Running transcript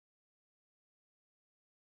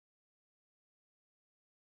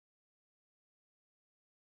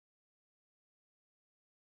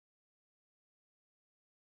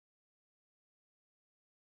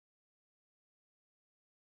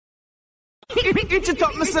It's a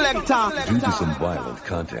top, selector. Due to some violent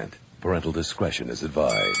content, parental discretion is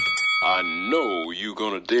advised. I know you're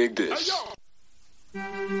gonna dig this. The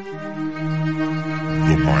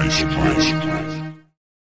Mice.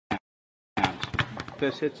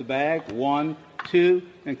 Fist hits the bag, 1, 2,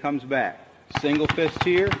 and comes back. Single fist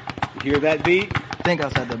here. You hear that beat? Think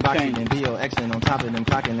outside the box, and VO Xing on top of them,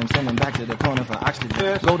 clocking them, send them back to the corner for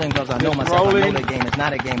oxygen. Golden gloves, I know myself, I know the game, it's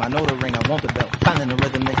not a game, I know the ring, I want the belt. Finding the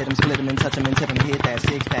rhythm to hit them, split them and touch them and tip them, hit that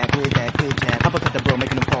six-pack with that good jab. Uppercut the bro,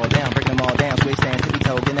 making them fall down, breaking them all down, switch stands, tippy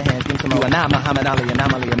toe, in the hands, give them some more. And now Muhammad Ali,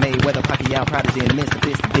 anomaly, a Mayweather, Pacquiao, prodigy in the midst of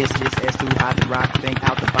fist, this just S2, hot to rock, think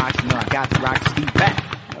out the box, you know I got the rock, Steve back.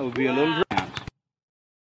 That would be a little drown.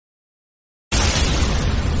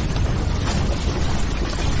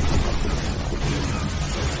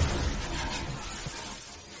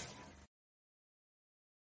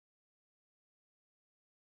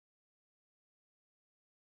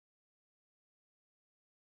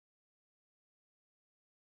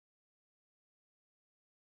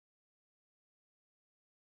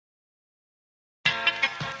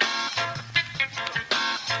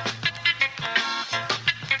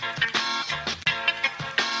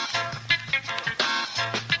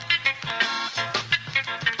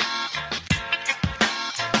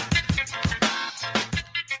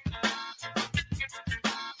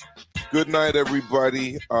 Good night,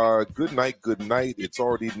 everybody. Good night. It's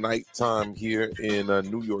already nighttime here in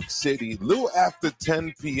New York City. Little after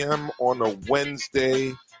 10 p.m. on a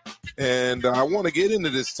Wednesday. And I want to get into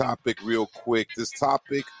this topic real quick. This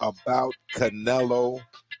topic about Canelo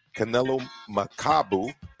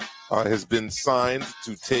Makabu has been signed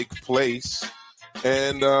to take place.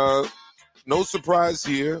 And no surprise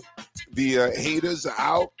here, the haters are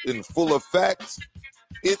out in full effect.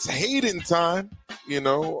 It's hating time. You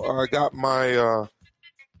know, I got my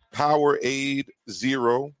Powerade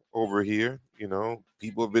Zero over here. You know,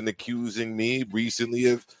 people have been accusing me recently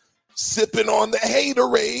of sipping on the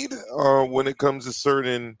haterade when it comes to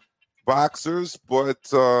certain boxers. But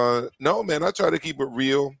no, man, I try to keep it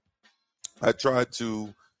real. I try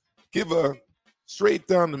to give a straight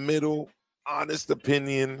down the middle, honest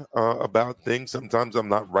opinion about things. Sometimes I'm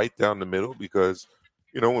not right down the middle because,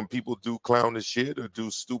 you know, when people do clownish shit or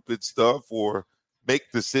do stupid stuff or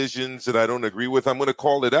make decisions that I don't agree with, I'm going to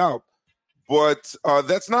call it out. But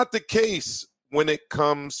that's not the case when it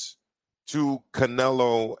comes to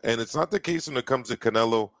Canelo, and it's not the case when it comes to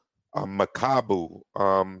Canelo Makabu.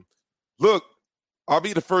 Look, I'll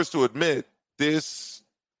be the first to admit this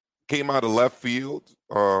came out of left field.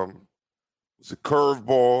 It was a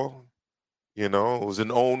curveball, you know, it was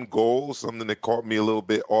an own goal, something that caught me a little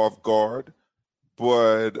bit off guard.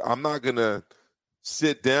 But I'm not going to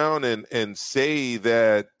sit down and say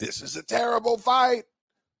that this is a terrible fight.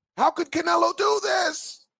 How could Canelo do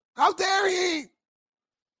this? How dare he?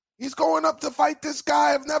 He's going up to fight this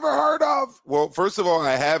guy I've never heard of. Well, first of all,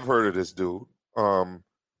 I have heard of this dude, if I'm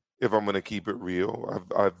going to keep it real.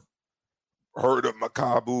 I've heard of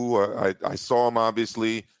Makabu. I saw him,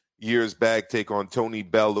 obviously, years back take on Tony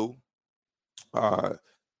Bellew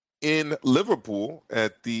in Liverpool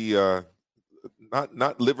at the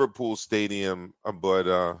not Liverpool Stadium, but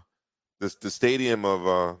the stadium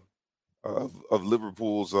of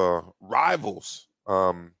Liverpool's rivals.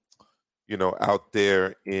 You know, out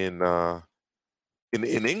there in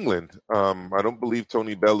England. I don't believe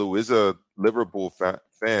Tony Bellew is a Liverpool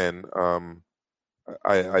fan.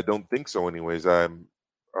 I don't think so. Anyways, I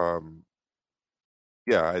don't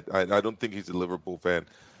think he's a Liverpool fan.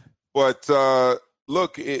 But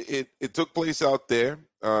look, it took place out there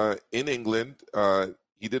in England.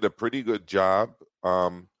 He did a pretty good job.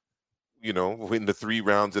 You know, in the 3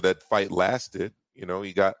 rounds that fight lasted, you know,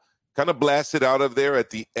 he got kind of blasted out of there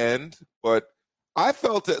at the end, but I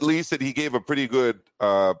felt at least that he gave a pretty good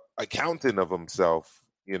accounting of himself,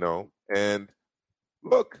 you know, and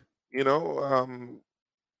look, you know,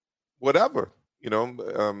 whatever, you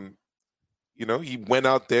know, he went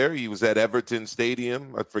out there, he was at Everton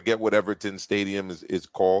Stadium. I forget what Everton Stadium is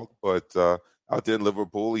called, but out there in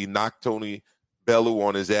Liverpool, he knocked Tony Bellew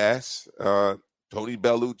on his ass. Tony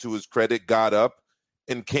Bellew, to his credit, got up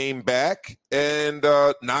and came back and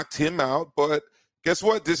knocked him out. But guess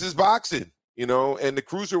what? This is boxing, you know, and the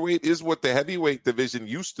cruiserweight is what the heavyweight division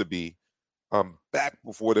used to be back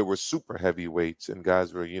before there were super heavyweights and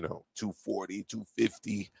guys were, you know, 240,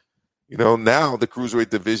 250. You know, now the cruiserweight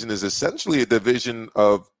division is essentially a division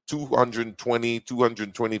of 220,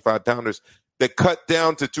 225 pounders that cut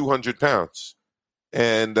down to 200 pounds.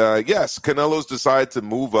 And yes, Canelo's decided to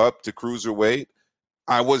move up to cruiserweight.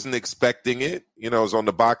 I wasn't expecting it. You know, I was on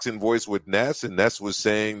the Boxing Voice with Ness, and Ness was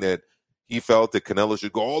saying that he felt that Canelo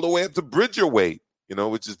should go all the way up to Bridgerweight,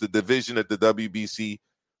 which is the division that the WBC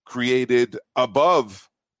created above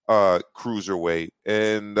cruiserweight.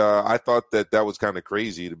 And I thought that was kind of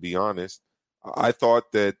crazy, to be honest. I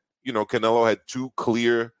thought that, Canelo had two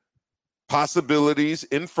clear possibilities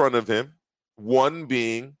in front of him, one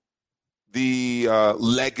being the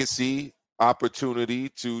legacy opportunity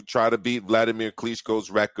to try to beat Vladimir Klitschko's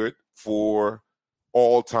record for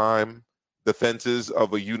all-time defenses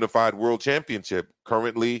of a unified world championship.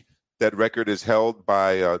 Currently, that record is held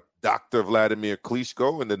by Dr. Vladimir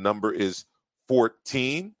Klitschko, and the number is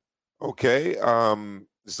 14. Okay,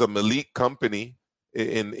 there's a Malik company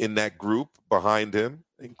in that group behind him,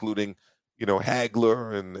 including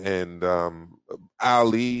Hagler and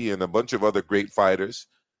Ali and a bunch of other great fighters.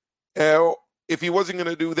 If he wasn't going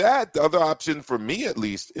to do that, the other option for me, at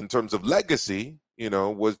least in terms of legacy,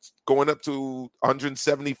 was going up to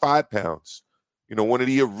 175 pounds. One of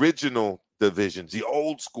the original divisions, the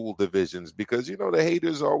old school divisions, because the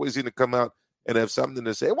haters are always going to come out and have something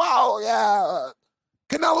to say. Wow, yeah,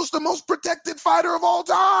 Canelo's the most protected fighter of all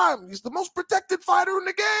time. He's the most protected fighter in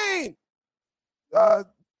the game.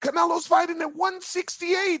 Canelo's fighting at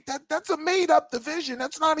 168. That's a made-up division.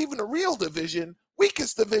 That's not even a real division.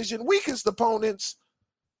 Weakest division, weakest opponents.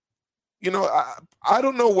 I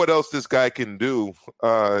don't know what else this guy can do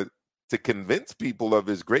to convince people of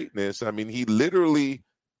his greatness. I mean, he literally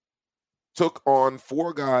took on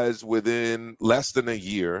 4 guys within less than a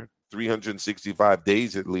year, 365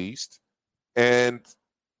 days at least, and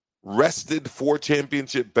wrested 4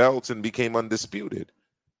 championship belts and became undisputed.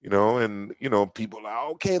 People are like,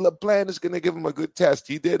 oh, Caleb Plant is going to give him a good test.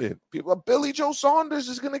 He didn't. People are, Billy Joe Saunders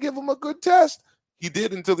is going to give him a good test. He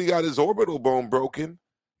did until he got his orbital bone broken.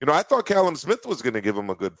 I thought Callum Smith was going to give him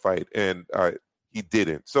a good fight, and he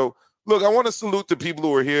didn't. So, look, I want to salute the people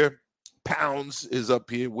who are here. Pounds is up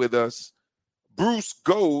here with us. Bruce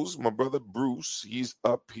Goes, my brother Bruce, he's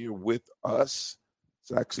up here with us.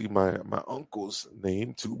 It's actually my uncle's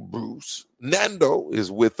name, too, Bruce. Nando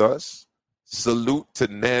is with us. Salute to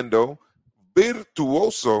Nando.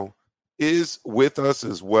 Virtuoso is with us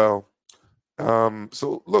as well.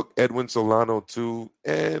 So, look, Edwin Solano, too.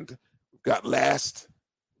 And we've got Last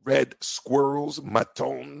Red Squirrels,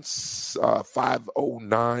 Matons,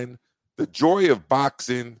 509. The Joy of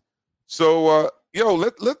Boxing. So,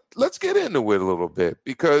 let's get into it a little bit,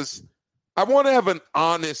 because I want to have an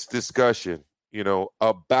honest discussion,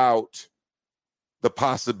 about the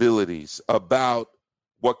possibilities, about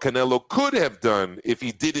what Canelo could have done if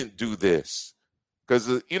he didn't do this. Because,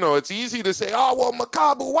 it's easy to say, oh, well,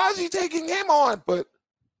 Makabu, why is he taking him on? But,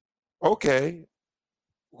 okay,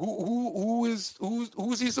 who's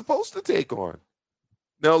he supposed to take on?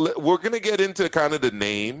 Now, we're going to get into kind of the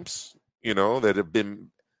names, that have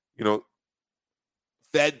been,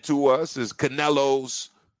 fed to us as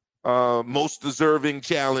Canelo's most deserving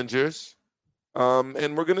challengers.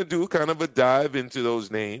 And we're going to do kind of a dive into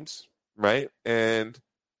those names, right? And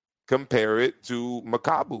compare it to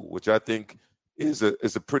Makabu, which I think is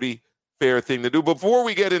a pretty fair thing to do. Before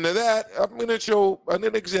we get into that, I'm going to show an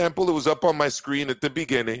example. It was up on my screen at the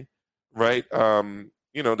beginning, right?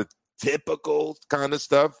 The typical kind of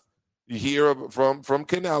stuff you hear from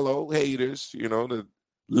Canelo haters, the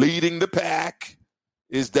leading the pack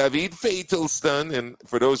is David Faitelson. And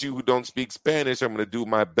for those of you who don't speak Spanish, I'm going to do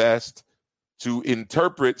my best to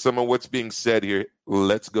interpret some of what's being said here.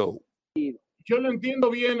 Let's go. Yo lo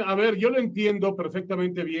entiendo bien, yo lo entiendo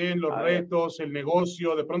perfectamente bien, los retos, el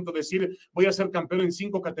negocio, de pronto decir, voy a ser campeón en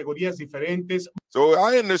 5 categorías diferentes. So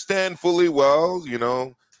I understand fully well,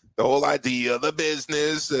 the whole idea, the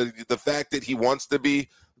business, the fact that he wants to be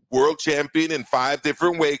world champion in 5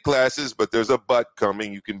 different weight classes, but there's a but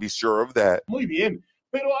coming, you can be sure of that. Muy bien,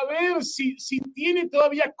 pero a ver, si tiene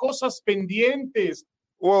todavía cosas pendientes.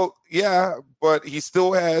 Well, yeah, but he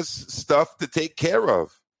still has stuff to take care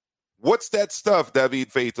of. What's that stuff, David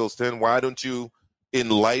Faitelson? Why don't you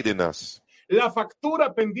enlighten us? La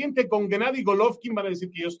factura pendiente con Gennady Golovkin, van a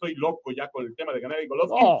decir que yo estoy loco ya con el tema de Gennady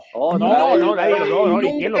Golovkin. No.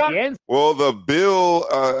 Well, the bill,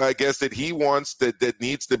 I guess, that he wants that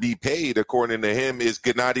needs to be paid, according to him, is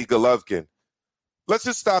Gennady Golovkin. Let's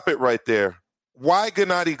just stop it right there. Why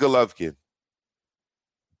Gennady Golovkin?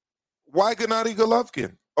 Why Gennady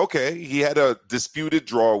Golovkin? Okay, he had a disputed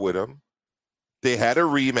draw with him. They had a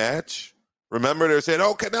rematch. Remember, they said,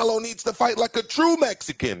 oh, Canelo needs to fight like a true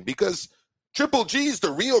Mexican because Triple G's the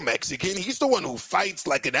real Mexican. He's the one who fights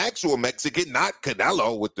like an actual Mexican, not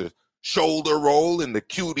Canelo with the shoulder roll and the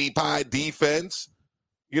cutie pie defense.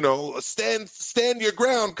 Stand your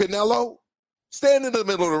ground, Canelo. Stand in the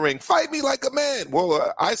middle of the ring. Fight me like a man.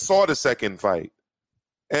 Well, I saw the second fight.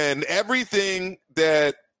 And everything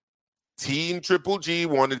that Team Triple G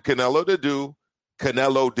wanted Canelo to do,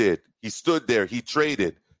 Canelo did. He stood there. He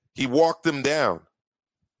traded. He walked him down.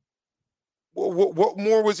 What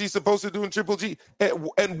more was he supposed to do in Triple G?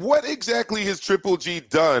 And what exactly has Triple G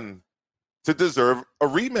done to deserve a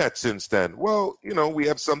rematch since then? Well, we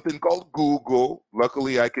have something called Google.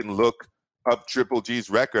 Luckily, I can look up Triple G's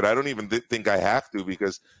record. I don't even think I have to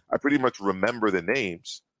because I pretty much remember the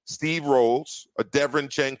names. Steve Rolls, a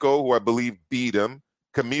Derevyanchenko, who I believe beat him,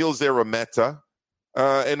 Camille Zerameta,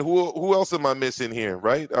 and who else am I missing here,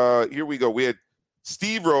 right? Here we go. We had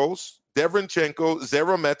Steve Rolls, Derevyanchenko,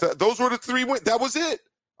 Zerameta. Those were the 3 wins. That was it.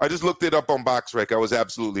 I just looked it up on BoxRec. I was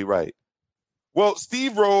absolutely right. Well,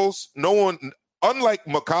 Steve Rolls, no one, unlike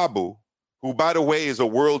Makabu, who, by the way, is a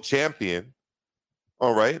world champion,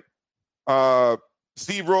 all right?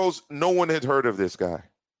 Steve Rolls, no one had heard of this guy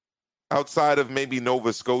outside of maybe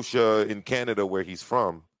Nova Scotia in Canada where he's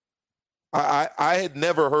from. I had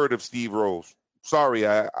never heard of Steve Rolls. Sorry,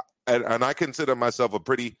 and I consider myself a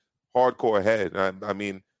pretty hardcore head. I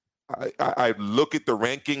mean, I look at the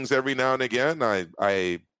rankings every now and again.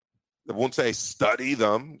 I won't say I study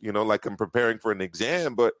them, like I'm preparing for an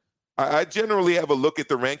exam, but I generally have a look at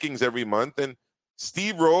the rankings every month. And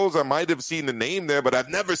Steve Rolls, I might have seen the name there, but I've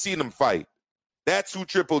never seen him fight. That's who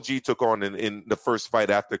Triple G took on in the first fight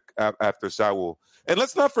after Saul. And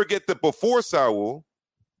let's not forget that before Saul,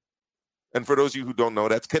 and for those of you who don't know,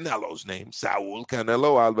 that's Canelo's name, Saul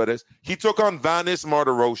Canelo Alvarez. He took on Vanis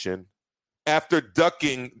Martirosyan after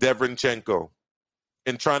ducking Derevyanchenko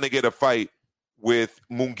and trying to get a fight with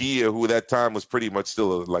Munguia, who at that time was pretty much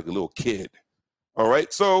still like a little kid. All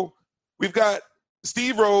right, so we've got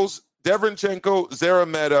Steve Rolls, Derevyanchenko,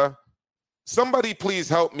 Zerameta. Somebody please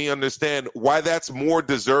help me understand why that's more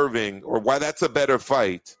deserving or why that's a better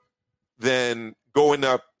fight than going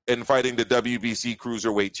up and fighting the WBC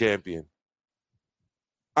cruiserweight champion.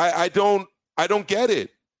 I don't get it.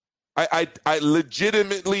 I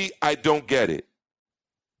legitimately, I don't get it.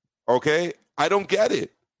 Okay? I don't get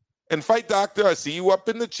it. And Fight Doctor, I see you up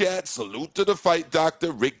in the chat. Salute to the Fight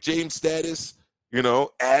Doctor, Rick James status,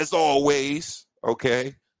 as always.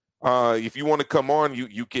 Okay? If you want to come on,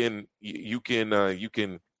 you can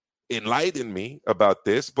enlighten me about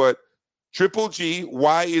this. But Triple G,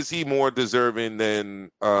 why is he more deserving than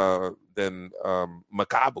Makabu?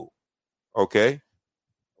 Okay,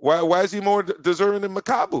 why is he more deserving than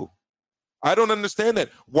Makabu? I don't understand that.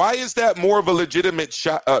 Why is that more of a legitimate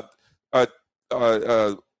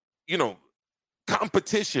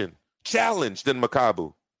competition challenge than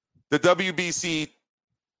Makabu, the WBC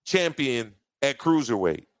champion at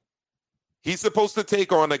cruiserweight? He's supposed to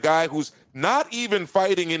take on a guy who's not even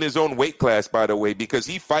fighting in his own weight class, by the way, because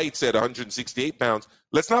he fights at 168 pounds.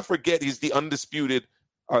 Let's not forget he's the undisputed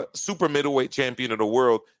super middleweight champion of the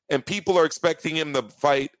world, and people are expecting him to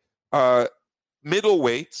fight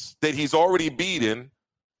middleweights that he's already beaten,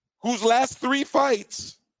 whose last 3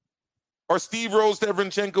 fights are Steve Rolls,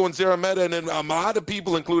 Derevyanchenko, and Zerameta, and then a lot of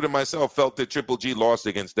people, including myself, felt that Triple G lost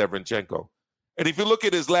against Derevyanchenko. And if you look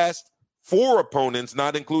at his last 4 opponents,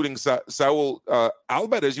 not including Saul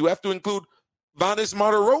Alvarez, you have to include Vanis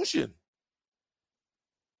Martirosyan,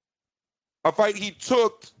 a fight he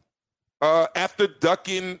took after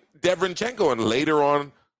ducking Derevyanchenko, and later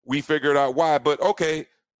on we figured out why. But okay,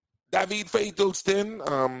 David Feitelstein,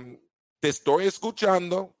 te estoy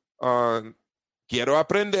escuchando, quiero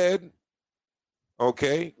aprender.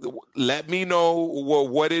 Okay, let me know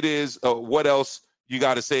what it is, what else you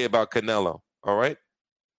got to say about Canelo. All right.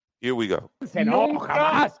 Here we go.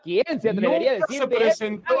 Nunca se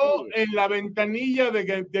presentó en la ventanilla de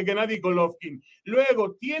Gennady Golovkin.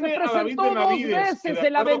 Luego tiene a David Benavidez. 2 veces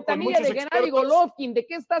en la ventanilla de Gennady Golovkin. ¿De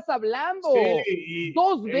qué estás hablando? Sí,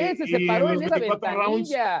 2 veces se paró en esa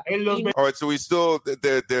ventanilla. All right, so he's still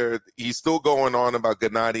going on about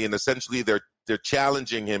Gennady, and essentially they're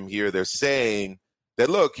challenging him here. They're saying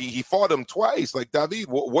that, look, he fought him twice. Like, David,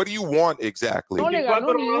 what do you want exactly? No le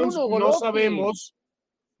ganó ni uno, no sabemos.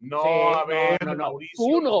 No,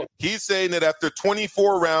 Mauricio. He's saying that after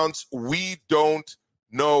 24 rounds, we don't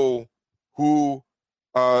know who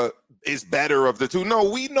is better of the two. No,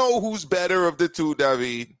 we know who's better of the two,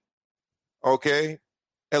 David. Okay?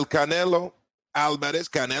 Canelo Alvarez,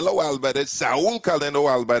 Saul Canelo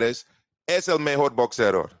Alvarez es el mejor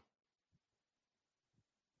boxeador.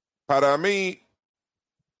 Para mí,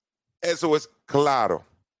 eso es claro.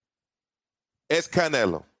 Es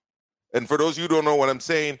Canelo. And for those of you who don't know what I'm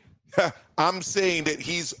saying, I'm saying that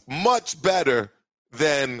he's much better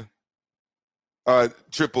than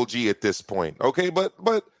Triple G at this point. Okay, but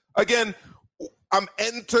again, I'm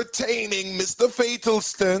entertaining Mr.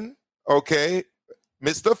 Feitelstein. Okay,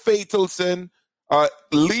 Mr. Faitelson,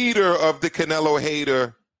 leader of the Canelo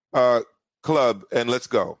hater club, and let's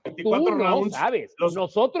go. Tú no sabes.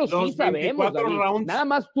 Nosotros sí sabemos, David. Nada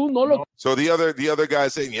más tú no lo. So the other guy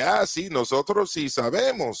saying, yeah, sí, nosotros sí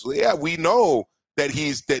sabemos. Yeah, we know that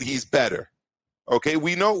he's better. Okay,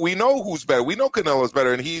 we know who's better. We know Canelo's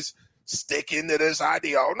better, and he's sticking to this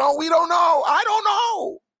idea. Oh, no, we don't know.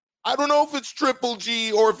 I don't know if it's Triple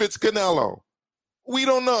G or if it's Canelo. We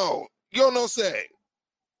don't know. Yo no sé.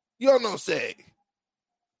 No,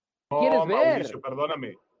 Mauricio,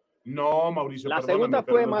 perdóname. No, Mauricio, la segunda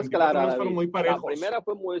fue más clara. Fueron muy parejos. La primera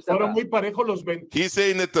fue muy cerrada. Fueron muy parejos los 20. He's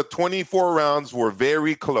saying that the 24 rounds were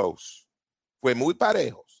very close. Fue muy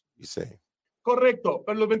parejos, he's saying. Correcto,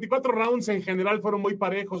 pero los 24 rounds en general fueron muy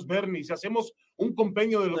parejos, Bernie. Si hacemos un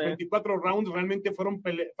compendio de los 24 rounds, realmente fueron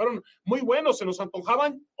muy buenos. Se nos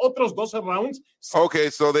antojaban otros 12 rounds.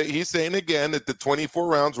 Okay, so he's saying again that the 24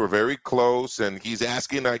 rounds were very close, and he's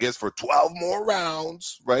asking, I guess, for 12 more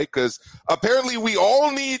rounds, right? Because apparently we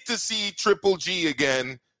all need to see Triple G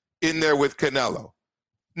again in there with Canelo.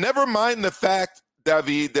 Never mind the fact,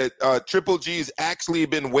 David, that Triple G's actually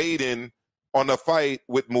been waiting on a fight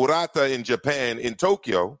with Murata in Japan, in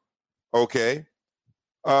Tokyo, okay?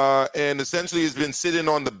 And essentially has been sitting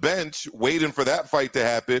on the bench waiting for that fight to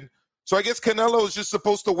happen. So I guess Canelo is just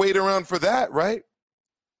supposed to wait around for that, right?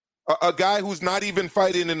 A guy who's not even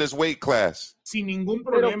fighting in his weight class. Sin ningún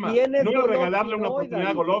problema. No le regalarle una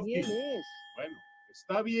oportunidad a Golovkin. Bueno,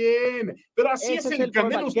 está bien. Pero así es el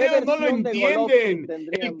Canelo. Ustedes no lo entienden.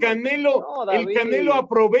 El Canelo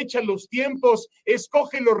aprovecha los tiempos,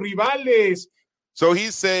 escoge los rivales. So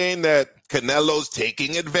he's saying that Canelo's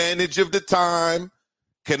taking advantage of the time.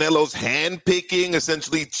 Canelo's hand-picking,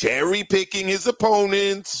 essentially cherry-picking his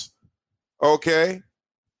opponents. Okay?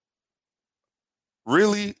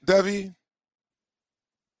 Really, Debbie?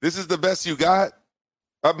 This is the best you got?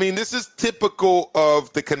 I mean, this is typical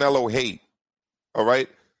of the Canelo hate. All right?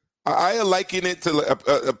 I liken it to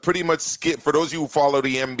a pretty much Skip, for those of you who follow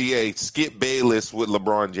the NBA, Skip Bayless with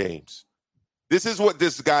LeBron James. This is what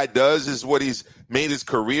this guy does, is what he's made his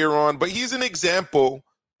career on. But he's an example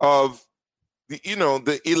of,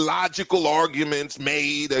 the illogical arguments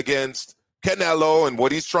made against Canelo and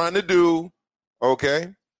what he's trying to do. Okay?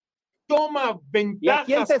 Toma ventajas. ¿Y a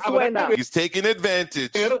quién te suena? He's taking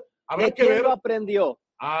advantage. ¿De quién lo aprendió?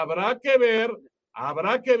 Habrá que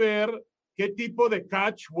ver qué tipo de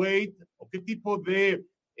catch weight o qué tipo de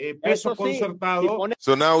peso concertado.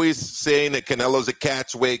 So now he's saying that Canelo's a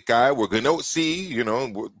catch weight guy. We're going to see,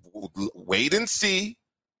 we'll wait and see.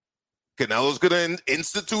 Canelo's going to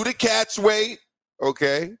institute a catch weight,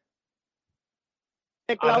 okay?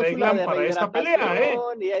 Arreglan para esta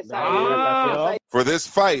pelea, for this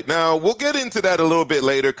fight. Now, we'll get into that a little bit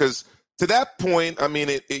later, because to that point, I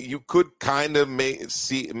mean, you could kind of make it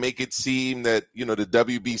seem that, the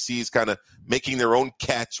WBC is kind of making their own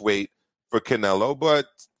catch weight for Canelo, but,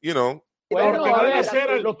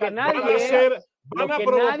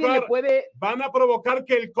 van a provocar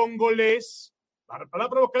que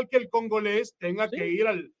el congolés tenga que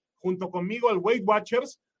ir junto conmigo al Weight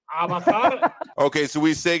Watchers a bajar. Okay, so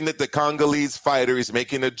we're saying that the Congolese fighter is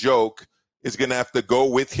making a joke, is going to have to go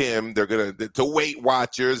with him. They're going to Weight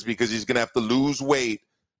Watchers, because he's going to have to lose weight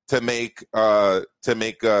to make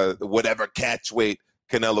whatever catch weight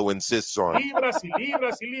Canelo insists on.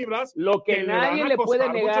 Libras. Lo que nadie le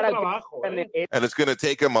puede negar and it's going to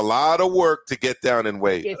take him a lot of work to get down in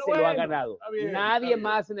weight. Que se lo ha ganado. Nadie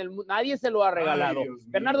más en el mundo, nadie se lo ha regalado.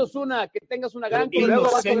 Bernardo Zuna, que tengas una gran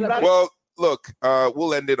Well, look,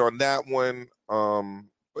 we'll end it on that one.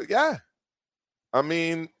 But yeah, I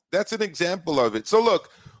mean, that's an example of it. So look,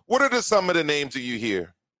 what are some of the names that you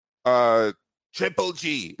hear? Triple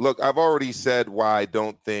G. Look, I've already said why I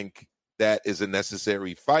don't think that is a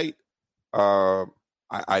necessary fight. I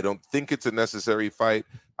don't think it's a necessary fight.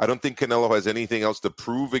 I don't think Canelo has anything else to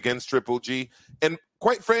prove against Triple G. And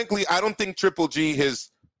quite frankly, I don't think Triple G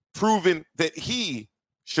has proven that he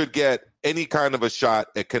should get any kind of a shot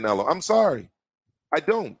at Canelo. I'm sorry. I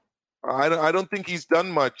don't. I don't think he's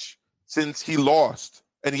done much since he lost.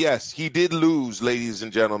 And yes, he did lose, ladies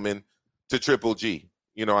and gentlemen, to Triple G.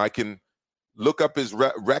 I can look up his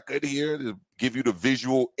record here to give you the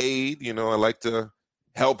visual aid. I like to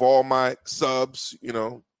help all my subs,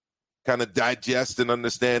 kind of digest and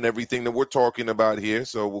understand everything that we're talking about here.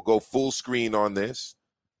 So we'll go full screen on this,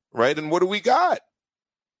 right? And what do we got?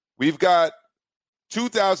 We've got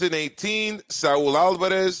 2018, Saul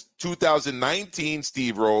Alvarez. 2019,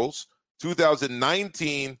 Steve Rolls.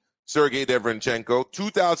 2019, Sergey Deverenchenko.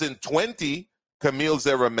 2020, Camille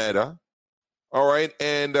Zerameta. All right,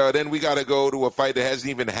 and then we got to go to a fight that hasn't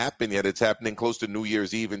even happened yet. It's happening close to New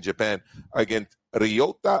Year's Eve in Japan against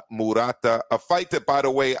Ryota Murata, a fight that, by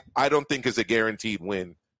the way, I don't think is a guaranteed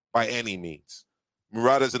win by any means.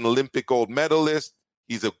 Murata's an Olympic gold medalist.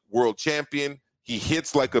 He's a world champion. He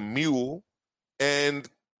hits like a mule, and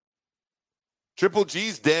Triple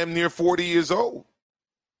G's damn near 40 years old.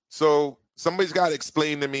 So somebody's got to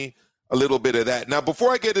explain to me a little bit of that. Now,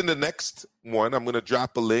 before I get into the next one, I'm going to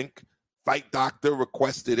drop a link. Fight Doctor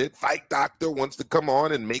requested it. Fight Doctor wants to come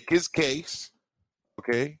on and make his case.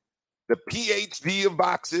 Okay. The PhD of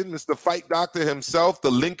boxing, Mr. Fight Doctor himself.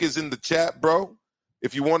 The link is in the chat, bro.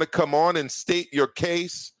 If you want to come on and state your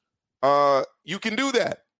case, you can do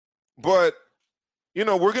that. But, we're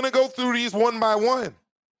going to go through these one by one.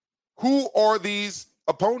 Who are these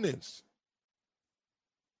opponents?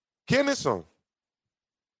 ¿Quiénes son?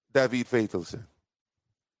 David Faitelson.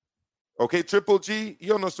 Okay, Triple G,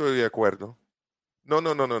 yo no estoy de acuerdo. No.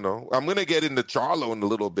 I'm going to get into Charlo in a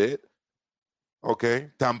little bit.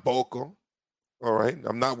 Okay, tampoco. All right,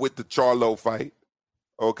 I'm not with the Charlo fight.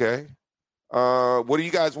 Okay. What do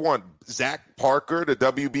you guys want? Zach Parker, the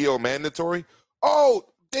WBO mandatory? Oh,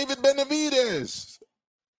 David Benavidez.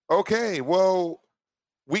 Okay, well,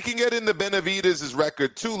 we can get into Benavidez'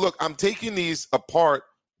 record too. Look, I'm taking these apart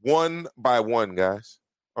one by one, guys.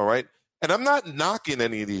 All right? And I'm not knocking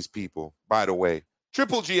any of these people, by the way.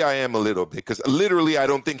 Triple G, I am a little bit, because literally I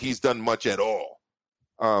don't think he's done much at all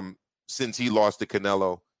since he lost to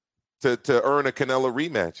Canelo to earn a Canelo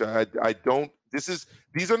rematch. I don't.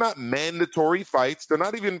 These are not mandatory fights. They're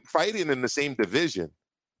not even fighting in the same division.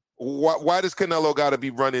 Why does Canelo got to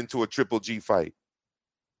be run into a Triple G fight?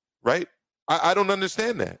 Right? I don't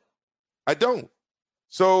understand that. I don't.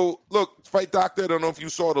 So, look, Fight Doctor, I don't know if you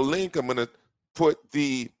saw the link. I'm going to put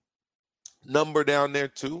the number down there,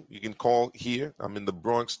 too. You can call here. I'm in the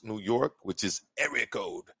Bronx, New York, which is area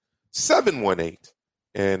code 718.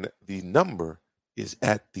 And the number is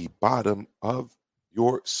at the bottom of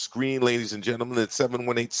your screen, ladies and gentlemen. It's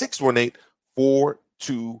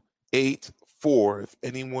 718-618-4284. If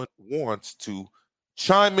anyone wants to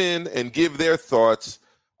chime in and give their thoughts,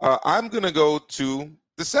 I'm going to go to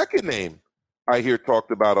the second name I hear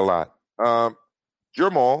talked about a lot,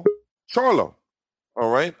 Jermall Charlo. All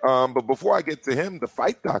right. But before I get to him, the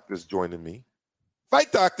Fight Doctor's joining me.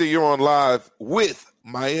 Fight Doctor, you're on live with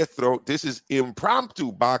Maestro. This is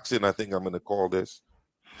impromptu boxing, I think I'm going to call this,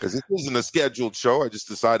 because this isn't a scheduled show. I just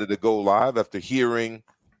decided to go live after hearing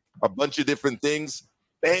a bunch of different things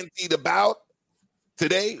bandied about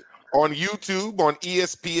today on YouTube, on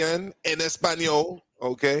ESPN en Español.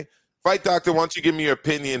 Okay. Fight Doctor, why don't you give me your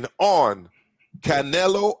opinion on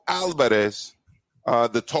Canelo Alvarez?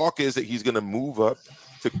 The talk is that he's going to move up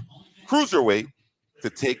to cruiserweight to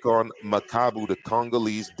take on Makabu, the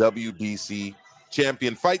Congolese WBC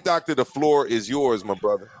champion. Fight Doctor, the floor is yours, my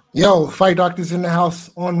brother. Yo, Fight Doctor's in the house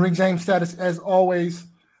on Ring James status as always.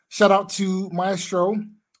 Shout out to Maestro.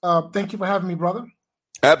 Thank you for having me, brother.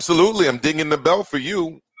 Absolutely. I'm dinging the bell for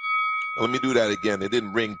you. Let me do that again. It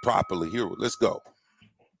didn't ring properly. Here, let's go.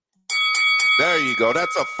 There you go.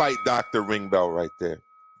 That's a Fight Doctor ring bell right there.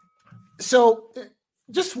 So,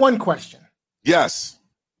 just one question. Yes.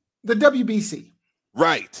 The WBC.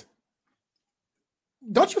 Right.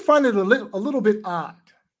 Don't you find it a little bit odd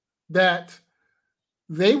that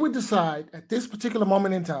they would decide at this particular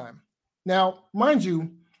moment in time? Now, mind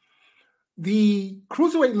you, the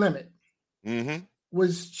cruiserweight limit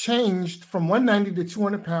was changed from 190 to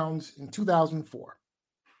 200 pounds in 2004.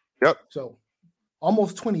 Yep. So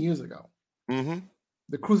almost 20 years ago.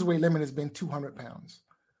 The cruiserweight limit has been 200 pounds.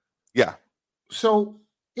 Yeah. So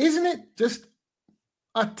isn't it just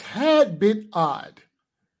a tad bit odd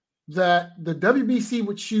that the WBC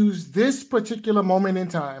would choose this particular moment in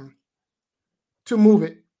time to move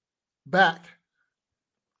it back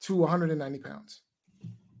to 190 pounds?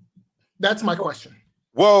 That's my question.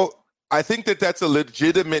 Well, I think that that's a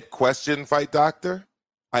legitimate question, Fight Doctor.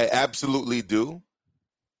 I absolutely do.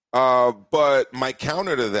 But my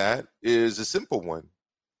counter to that is a simple one.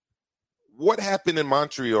 What happened in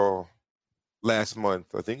Montreal last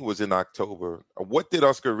month? I think it was in October. What did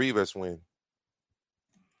Oscar Rivas win?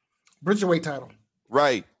 Bridgerweight title.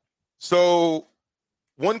 Right. So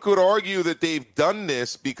one could argue that they've done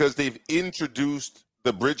this because they've introduced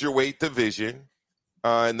the Bridgerweight division,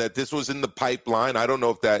 and that this was in the pipeline. I don't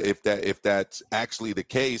know if that's actually the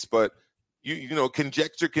case, but you know,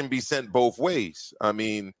 conjecture can be sent both ways. I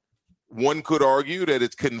mean, one could argue that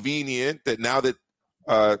it's convenient that now that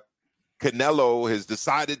Canelo has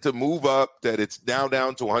decided to move up, that it's now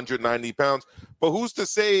down to 190 pounds. But who's to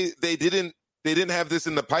say they didn't have this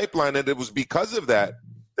in the pipeline, and it was because of that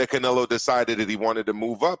that Canelo decided that he wanted to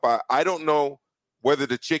move up. I don't know whether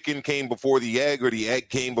the chicken came before the egg or the egg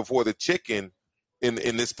came before the chicken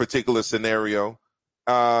in this particular scenario.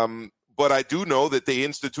 But I do know that they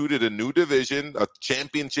instituted a new division. A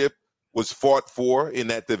championship was fought for in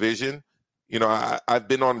that division. You know, I've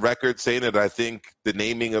been on record saying that I think the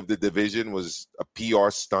naming of the division was a PR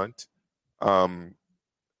stunt.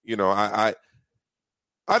 You know, I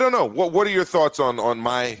don't know. What are your thoughts on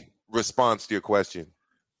my response to your question?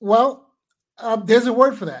 Well, there's a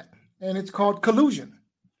word for that, and it's called collusion.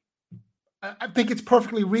 I think it's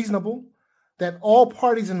perfectly reasonable that all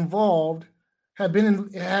parties involved have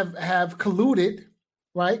colluded,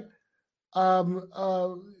 right,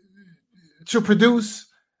 to produce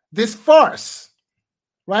this farce,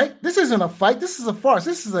 right? This isn't a fight. This is a farce.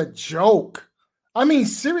 This is a joke. I mean,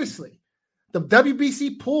 seriously, the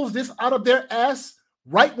WBC pulls this out of their ass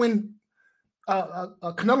right when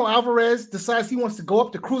Canelo Alvarez decides he wants to go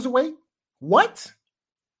up to cruiserweight. What?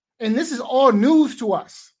 And this is all news to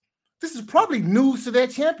us. This is probably news to their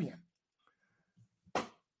champion.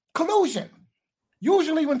 Collusion.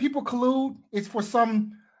 Usually when people collude, it's for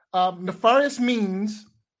some nefarious means,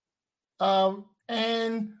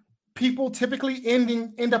 and people typically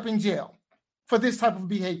end up in jail for this type of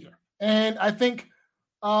behavior. And I think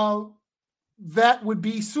that would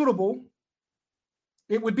be suitable.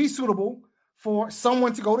 It would be suitable for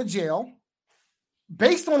someone to go to jail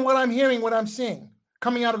based on what I'm hearing, what I'm seeing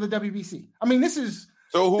coming out of the WBC. I mean, this is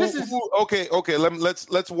okay.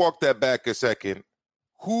 Let's walk that back a second.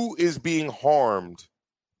 Who is being harmed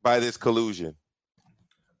by this collusion?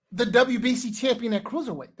 The WBC champion at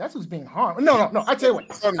cruiserweight. That's who's being harmed. No. I tell you what.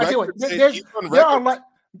 There are like.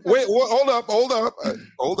 Wait,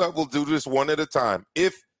 hold up. We'll do this one at a time.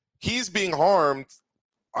 If he's being harmed,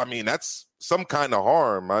 I mean, that's some kind of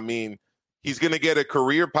harm. I mean, he's going to get a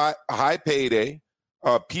career high payday.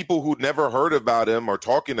 People who never heard about him are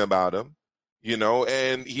talking about him, you know,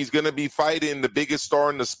 and he's going to be fighting the biggest star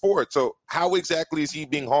in the sport. So how exactly is he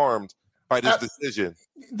being harmed by this decision?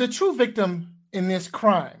 The true victims in this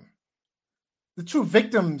crime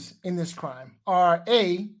are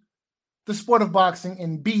A, the sport of boxing,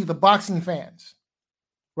 and B, the boxing fans,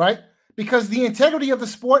 right? Because the integrity of the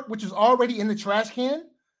sport, which is already in the trash can,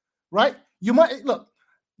 right?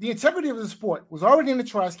 The integrity of the sport was already in the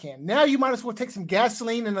trash can. Now you might as well take some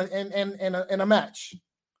gasoline and a match,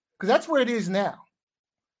 because that's where it is now.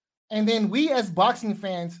 And then we as boxing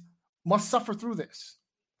fans must suffer through this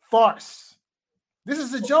farce. This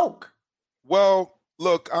is a joke. Well,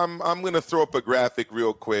 look, I'm going to throw up a graphic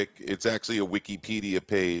real quick. It's actually a Wikipedia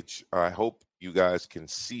page. I hope you guys can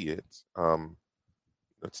see it.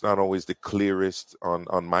 It's not always the clearest on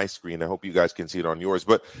my screen. I hope you guys can see it on yours.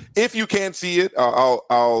 But if you can't see it,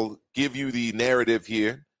 I'll give you the narrative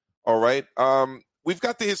here. All right. We've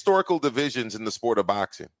got the historical divisions in the sport of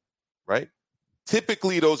boxing, right?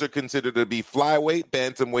 Typically, those are considered to be flyweight,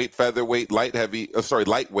 bantamweight, featherweight,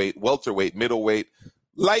 lightweight, welterweight, middleweight,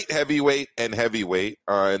 light heavyweight, and heavyweight.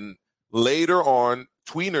 And later on,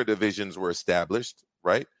 tweener divisions were established,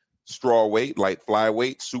 right? Strawweight, light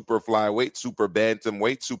flyweight, super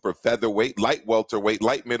bantamweight, super featherweight, light welterweight,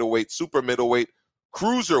 light middleweight, super middleweight,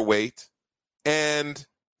 cruiserweight, and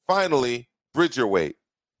finally, bridgerweight.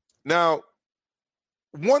 Now,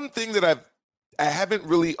 one thing that I haven't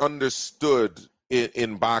really understood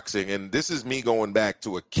in boxing, and this is me going back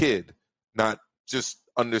to a kid, not just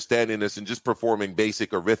understanding this and just performing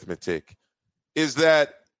basic arithmetic, is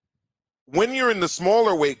that when you're in the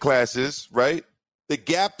smaller weight classes, right, the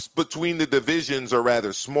gaps between the divisions are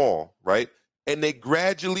rather small, right? And they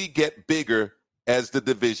gradually get bigger as the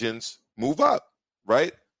divisions move up,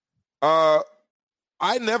 right? I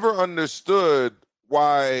never understood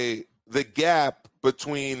why the gap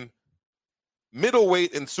between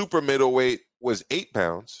middleweight and super middleweight was 8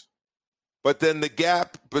 pounds, but then the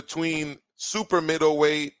gap between super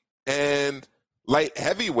middleweight and light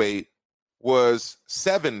heavyweight was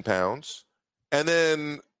 7 pounds. And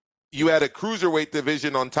then you had a cruiserweight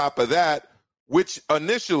division on top of that, which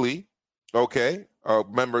initially,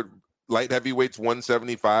 remember, light heavyweight's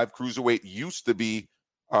 175, cruiserweight used to be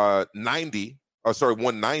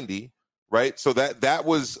 190, right? So that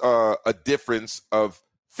was a difference of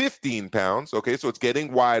 15 pounds, okay? So it's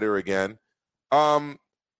getting wider again.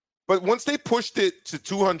 But once they pushed it to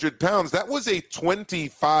 200 pounds, that was a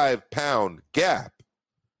 25-pound gap.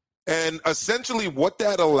 And essentially what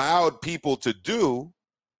that allowed people to do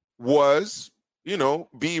was,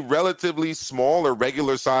 be relatively small or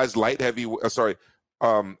regular size heavyweights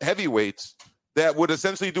that would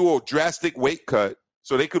essentially do a drastic weight cut.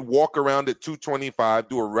 So they could walk around at 225,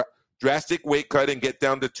 do a drastic weight cut and get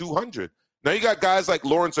down to 200. Now you got guys like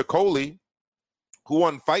Lawrence Okolie, who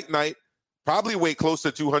on fight night probably weigh close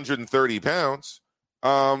to 230 pounds,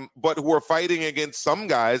 but who are fighting against some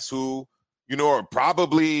guys who, are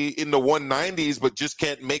probably in the 190s, but just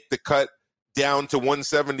can't make the cut down to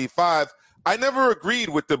 175. I never agreed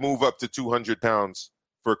with the move up to 200 pounds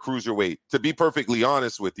for cruiserweight, to be perfectly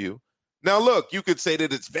honest with you. Now, look, you could say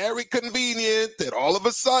that it's very convenient that all of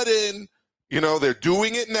a sudden, they're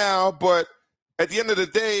doing it now, but at the end of the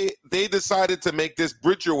day, they decided to make this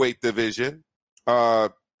bridgerweight division.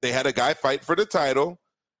 They had a guy fight for the title,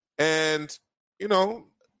 and,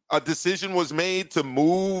 a decision was made to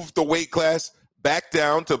move the weight class back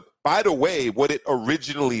down to, by the way, what it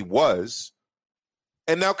originally was.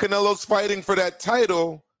 And now Canelo's fighting for that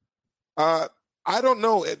title. I don't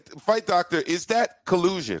know. Fight Doctor, is that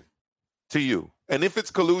collusion to you? And if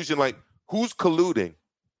it's collusion, who's colluding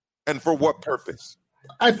and for what purpose?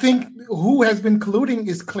 I think who has been colluding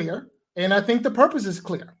is clear, and I think the purpose is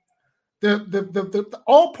clear. The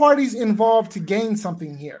all parties involved to gain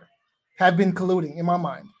something here have been colluding in my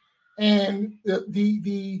mind. And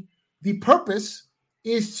the purpose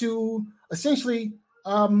is to essentially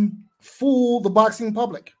fool the boxing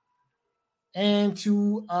public and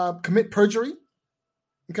to commit perjury,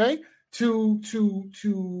 okay? To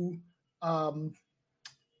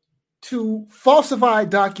falsify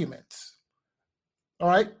documents. All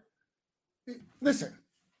right? Listen.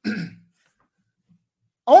 The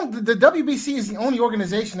WBC is the only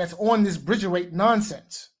organization that's on this bridgerweight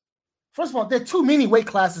nonsense. First of all, there are too many weight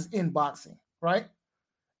classes in boxing, right?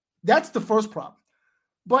 That's the first problem.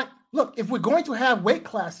 But look, if we're going to have weight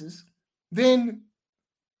classes, then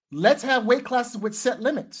let's have weight classes with set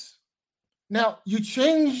limits. Now, you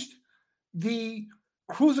changed the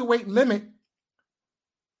cruiserweight limit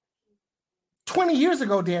 20 years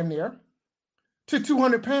ago, damn near, to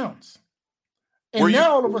 200 pounds. And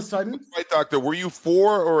now all of a sudden... Right, Doctor, were you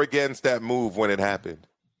for or against that move when it happened?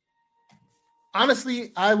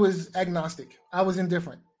 Honestly, I was agnostic. I was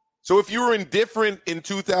indifferent. So if you were indifferent in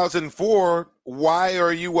 2004, why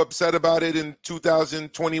are you upset about it in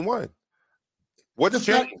 2021? What's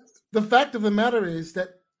changed? The fact of the matter is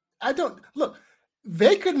that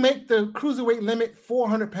they could make the cruiserweight limit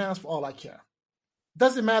 400 pounds for all I care.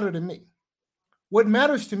 Doesn't matter to me. What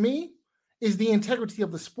matters to me is the integrity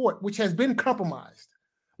of the sport, which has been compromised,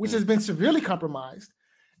 which has been severely compromised.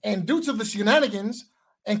 And due to the shenanigans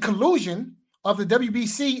and collusion of the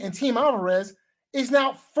WBC and Team Alvarez, is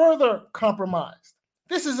now further compromised.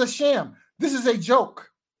 This is a sham. This is a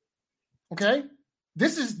joke. Okay?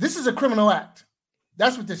 This is a criminal act.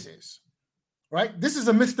 That's what this is. Right? This is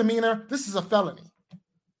a misdemeanor. This is a felony.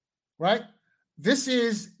 Right? This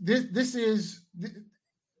is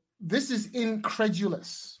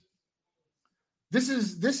incredulous. This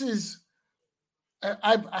is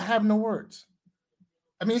I have no words.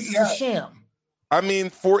 I mean, this is a sham. I mean,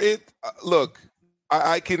 for it, look,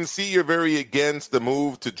 I can see you're very against the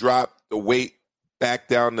move to drop the weight back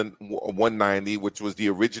down to 190, which was the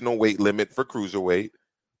original weight limit for cruiserweight,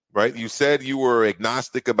 right? You said you were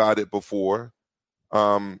agnostic about it before.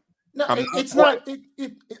 No, it's not.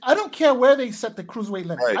 I don't care where they set the cruiserweight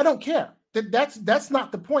limit. Right. I don't care. That's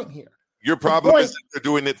not the point here. Your problem is that they're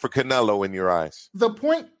doing it for Canelo in your eyes. The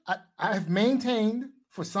point I've maintained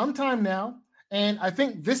for some time now, and I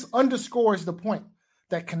think this underscores the point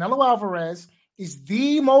that Canelo Alvarez is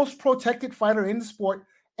the most protected fighter in the sport,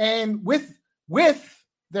 and with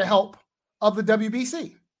the help of the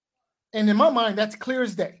WBC. And in my mind, that's clear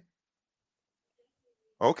as day.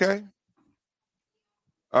 Okay.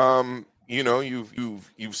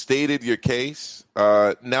 You've stated your case.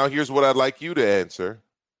 Now here's what I'd like you to answer.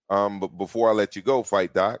 But before I let you go,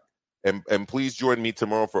 Fight Doc, and please join me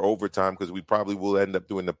tomorrow for overtime because we probably will end up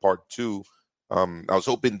doing the part 2. I was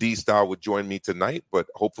hoping D-Style would join me tonight, but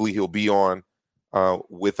hopefully he'll be on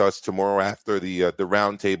with us tomorrow after the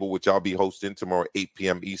round table, which I'll be hosting tomorrow, 8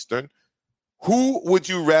 p.m. Eastern. Who would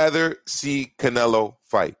you rather see Canelo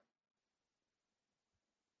fight?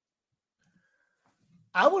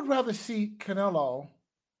 I would rather see Canelo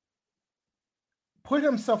put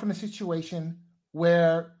himself in a situation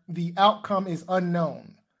where the outcome is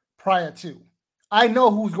unknown prior to. I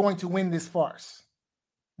know who's going to win this farce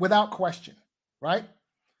without question, right?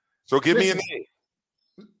 So give me a name.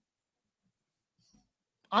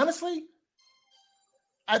 Honestly,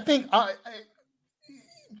 I think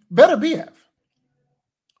better BF.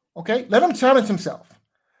 Okay? Let him challenge himself.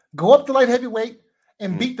 Go up to light heavyweight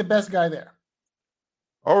and beat the best guy there.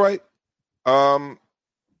 All right.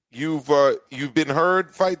 You've been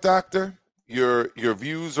heard, Fight Doctor. Your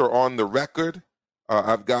views are on the record.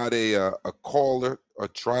 I've got a caller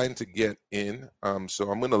trying to get in,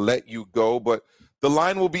 so I'm going to let you go. But the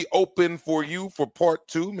line will be open for you for part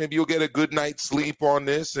 2. Maybe you'll get a good night's sleep on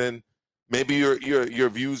this, and maybe your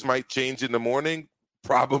views might change in the morning.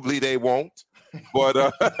 Probably they won't. But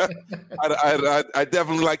I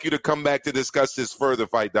definitely like you to come back to discuss this further,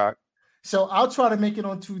 Fight Doc. So I'll try to make it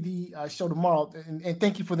onto the show tomorrow, and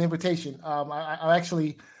thank you for the invitation. I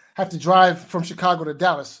actually have to drive from Chicago to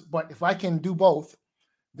Dallas, but if I can do both,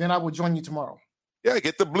 then I will join you tomorrow. Yeah,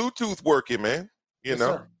 get the Bluetooth working, man. You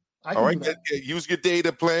know, sir. All right, use your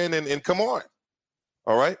data plan and come on.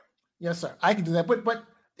 All right. Yes, sir. I can do that, but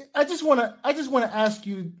I just want to ask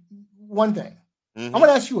you one thing. Mm-hmm. I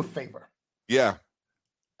want to ask you a favor. Yeah.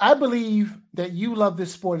 I believe that you love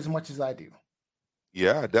this sport as much as I do.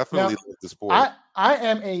 Yeah, I definitely love the sport. I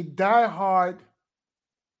am a diehard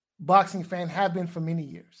boxing fan, have been for many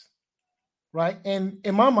years, right? And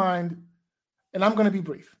in my mind, and I'm going to be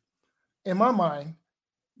brief, in my mind,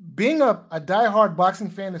 being a diehard boxing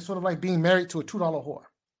fan is sort of like being married to a $2 whore,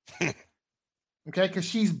 okay? Because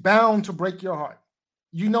she's bound to break your heart.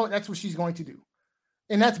 You know that's what she's going to do,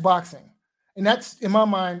 and that's boxing. And that's, in my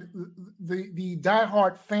mind, the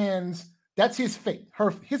diehard fans, that's his fate,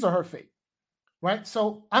 his or her fate. Right?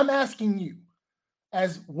 So I'm asking you,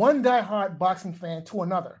 as one diehard boxing fan to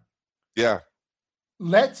another,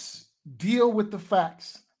 let's deal with the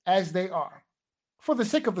facts as they are for the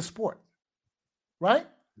sake of the sport. Right?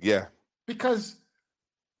 Yeah. Because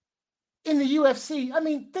in the UFC, I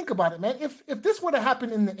mean, think about it, man. If this would have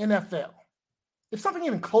happened in the NFL, if something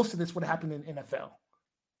even close to this would have happened in the NFL,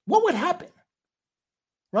 what would happen?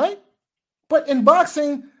 Right? But in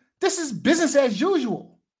boxing, this is business as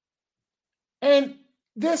usual. And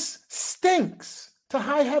this stinks to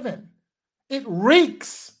high heaven. It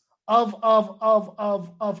reeks of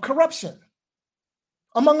corruption,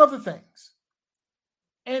 among other things.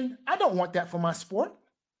 And I don't want that for my sport.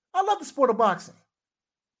 I love the sport of boxing.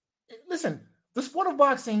 Listen, the sport of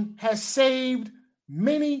boxing has saved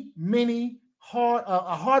many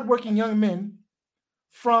hardworking young men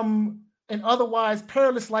from an otherwise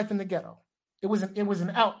perilous life in the ghetto. It was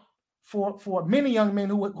an out for many young men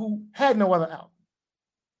who had no other out.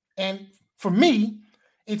 And for me,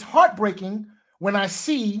 it's heartbreaking when I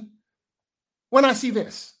see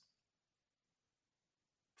this.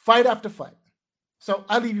 Fight after fight. So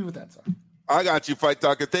I'll leave you with that, sir. I got you, Fight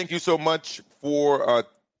Doctor. Thank you so much for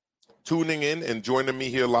tuning in and joining me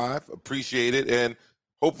here live. Appreciate it. And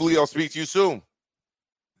hopefully I'll speak to you soon.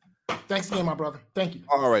 Thanks again, my brother. Thank you.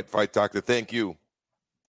 All right, Fight Doctor. Thank you.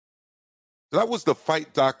 That was the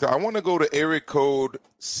Fight Doctor. I want to go to area code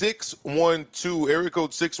 612. Area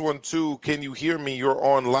code 612. Can you hear me? You're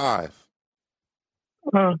on live.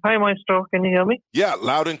 Hi, Maestro. Can you hear me? Yeah,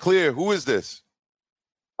 loud and clear. Who is this?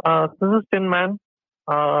 This is Tin Man.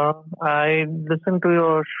 I listen to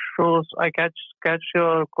your shows. I catch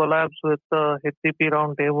your collabs with HTP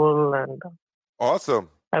Roundtable, and awesome.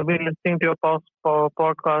 I've been listening to your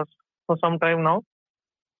podcast for some time now.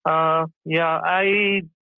 I'm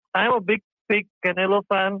a big Canelo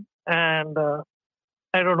fan, and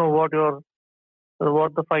I don't know what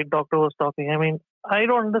the Fight Doctor was talking. I mean, I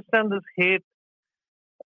don't understand this hate.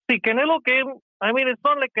 See, Canelo came. I mean, it's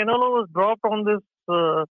not like Canelo was dropped on this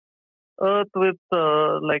earth with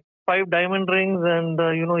like 5 diamond rings, and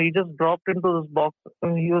he just dropped into this box.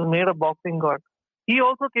 He was made a boxing god. He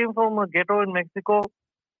also came from a ghetto in Mexico,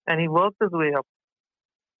 and he worked his way up.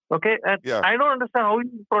 Okay, and I don't understand how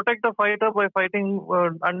you protect a fighter by fighting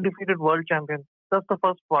undefeated world champion. That's the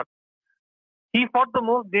first part. He fought the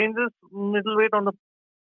most dangerous middleweight on the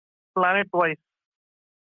planet twice.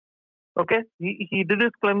 Okay, he did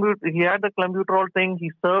his he had the clenbuterol thing.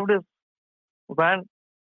 He served his ban,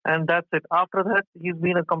 and that's it. After that, he's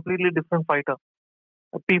been a completely different fighter.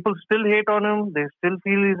 People still hate on him. They still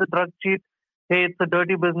feel he's a drug cheat. Hey, it's a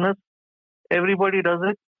dirty business. Everybody does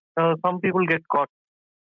it. Some people get caught.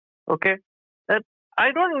 Okay,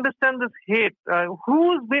 I don't understand this hate.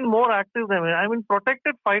 Who's been more active than him? I mean,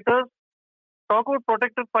 protected fighters. Talk about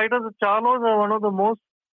protected fighters. The Charlos are one of the most.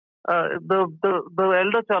 The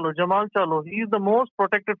elder Charlo, Jamal Charlo, he's the most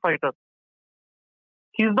protected fighter.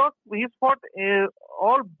 He's fought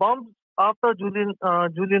all bumps after Julian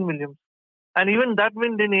Williams, and even that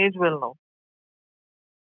win didn't age well now.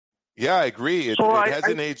 Yeah, I agree. It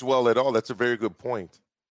hasn't aged well at all. That's a very good point.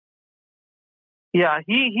 Yeah,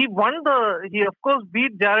 he won he of course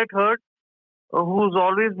beat Jarrett Hurt, who's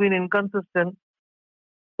always been inconsistent,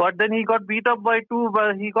 but then he got beat up by 2.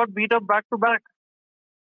 He got beat up back to back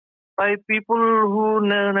by people who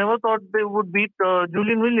never thought they would beat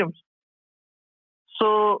Julian Williams.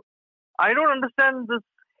 So I don't understand this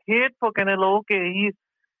hate for Canelo. Okay,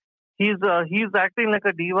 He's acting like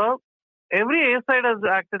a diva. Every A side has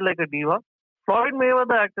acted like a diva. Floyd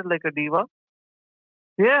Mayweather acted like a diva.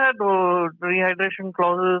 They had rehydration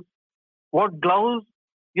clauses, what gloves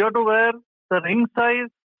you have to wear, the ring size.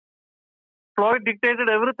 Floyd dictated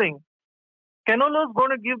everything. Canelo's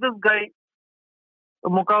going to give this guy,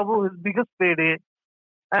 Mukabu, his biggest payday.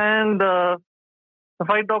 And the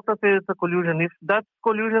fight doctor says it's a collusion. If that's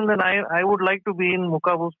collusion, then I would like to be in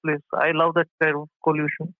Mukabu's place. I love that kind of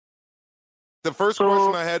collusion. The first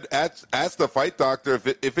question I had asked the fight doctor,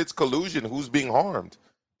 if it's collusion, who's being harmed?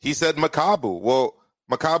 He said Makabu. Well,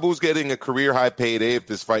 Makabu's getting a career-high payday if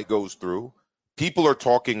this fight goes through. People are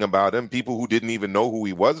talking about him, people who didn't even know who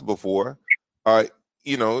he was before.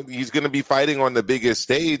 You know, he's going to be fighting on the biggest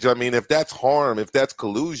stage. I mean, if that's harm, if that's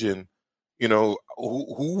collusion, you know,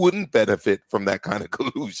 who wouldn't benefit from that kind of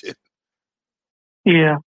collusion?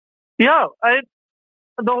 Yeah.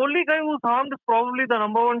 The only guy who's harmed is probably the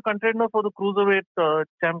number one contender for the cruiserweight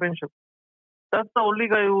championship. That's the only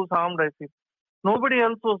guy who's harmed, I feel. Nobody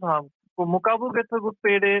else was harmed. So Mukabu gets a good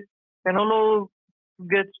payday. Canelo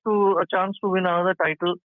gets a chance to win another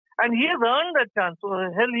title. And he has earned that chance. So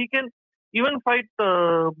hell, he can even fight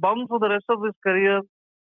bums for the rest of his career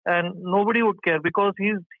and nobody would care because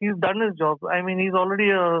he's done his job. I mean, he's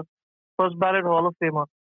already a first ballot Hall of Famer.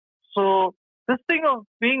 So this thing of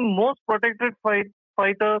being most protected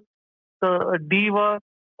fighter, the diva,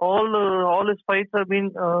 all his fights have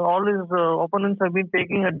been, all his opponents have been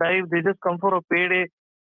taking a dive. They just come for a payday.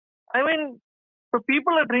 I mean, the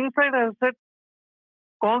people at ringside have said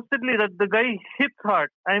constantly that the guy hits hard.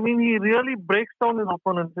 I mean, he really breaks down his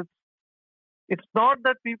opponents. It's not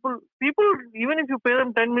that people, even if you pay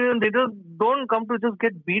them 10 million, they just don't come to just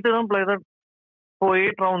get beaten up like that for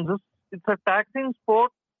 8 rounds. It's a taxing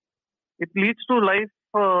sport. It leads to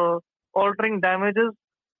life-altering damages.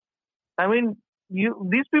 I mean,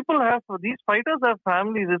 these fighters have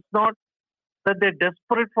families. It's not that they're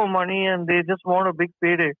desperate for money and they just want a big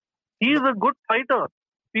payday. He is a good fighter.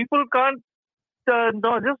 People can't, just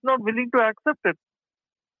not willing to accept it.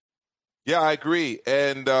 Yeah, I agree.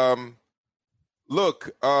 And look,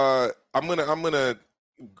 I'm gonna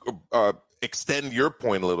extend your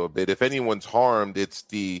point a little bit. If anyone's harmed, it's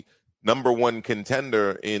the number one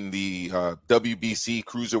contender in the WBC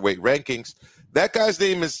cruiserweight rankings. That guy's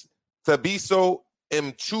name is Thabiso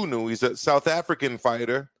Mchunu. He's a South African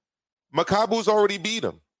fighter. Makabu's already beat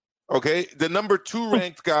him. Okay, the number 2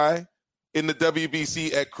 ranked guy in the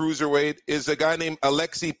WBC at cruiserweight is a guy named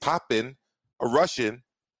Alexei Popin, a Russian,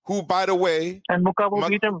 who, by the way, and Mukabu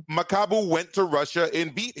beat him. Makabu went to Russia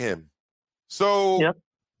and beat him. So,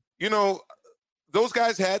 you know, those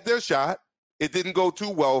guys had their shot. It didn't go too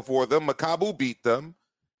well for them. Makabu beat them.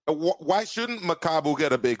 Why shouldn't Makabu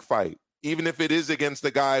get a big fight, even if it is against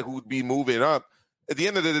the guy who'd be moving up? At the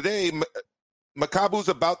end of the day, Makabu's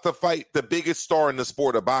about to fight the biggest star in the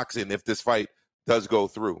sport of boxing if this fight does go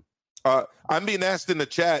through. I'm being asked in the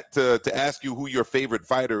chat to ask you who your favorite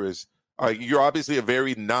fighter is. You're obviously a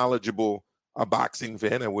very knowledgeable boxing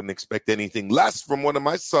fan. I wouldn't expect anything less from one of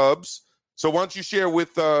my subs. So why don't you share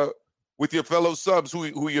with your fellow subs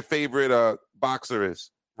who your favorite boxer is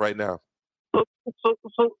right now?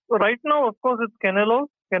 So right now, of course, it's Canelo,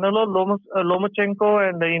 Lomachenko,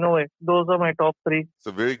 and Inoue. Those are my top 3. It's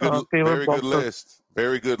a very good list.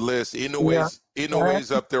 Very good list.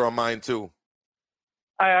 Inoue's up there on mine too.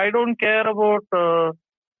 I don't care about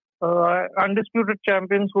undisputed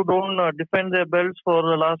champions who don't defend their belts for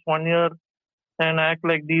the last 1 year and act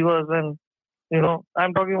like divas. And, you know,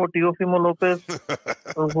 I'm talking about Teofimo Lopez,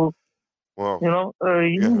 who,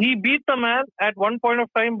 he beat the man at one point of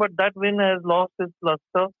time, but that win has lost its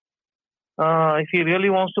luster. If he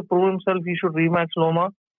really wants to prove himself, he should rematch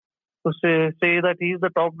Loma to say that he's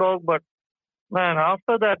the top dog. But, man,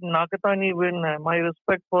 after that Nakatani win, my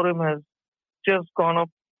respect for him has just gone up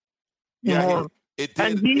more.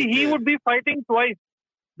 And he would be fighting twice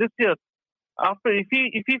this year. If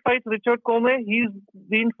he fights Richard Comey,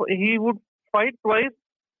 he would fight twice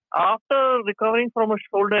after recovering from a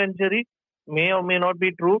shoulder injury. May or may not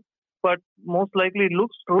be true, but most likely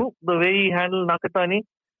looks true the way he handled Nakatani.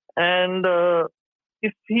 And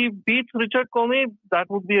if he beats Richard Comey, that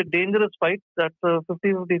would be a dangerous fight. That's a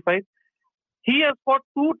 50-50 fight. He has fought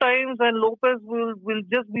 2 times, and Lopez will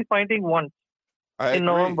just be fighting once in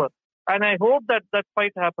November. And I hope that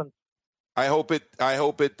fight happens. I hope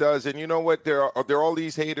it does. And you know what? There are all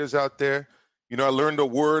these haters out there. You know, I learned a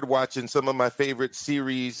word watching some of my favorite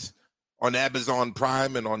series on Amazon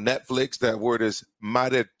Prime and on Netflix. That word is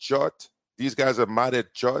marechot. these guys are Mare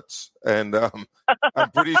Chots, and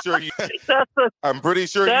I'm pretty sure you. I'm pretty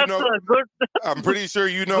sure you know. I'm pretty sure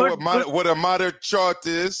you know what a Mare Chot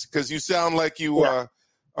is, because you sound like you are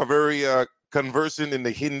very conversant in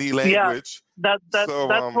the Hindi language. Yeah,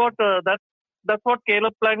 that's what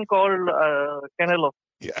Caleb Plant called Canelo.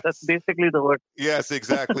 Yes. That's basically the word. Yes,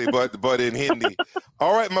 exactly, but in Hindi.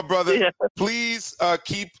 All right, my brother. Please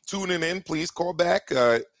keep tuning in. Please call back.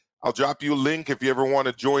 I'll drop you a link if you ever want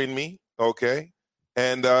to join me. Okay,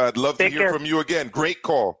 and I'd love to hear from you again. Great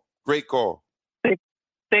call. Great call. Take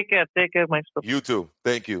care. Take care, Maestro. You too.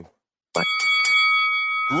 Thank you. Bye.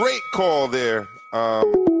 Great call there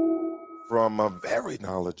from a very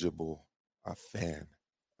knowledgeable fan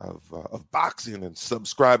of boxing and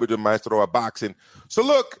subscriber to Maestro of Boxing. So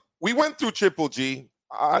look, we went through Triple G.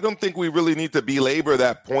 I don't think we really need to belabor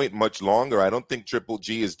that point much longer. I don't think Triple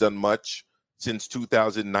G has done much since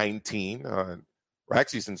 2019, or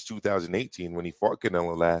actually since 2018 when he fought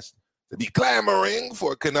Canelo last, to be clamoring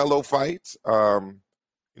for a Canelo fight.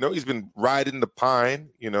 He's been riding the pine,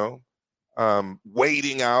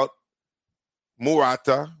 waiting out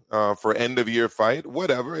Murata for end-of-year fight.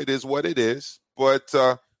 Whatever, it is what it is. But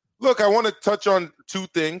look, I want to touch on two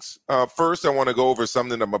things. First, I want to go over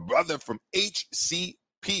something that my brother from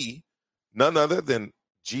HCP, none other than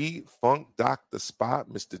G-Funk Doc the Spot,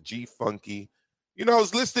 Mr. G-Funky. I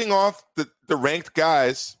was listing off the ranked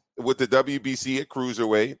guys with the WBC at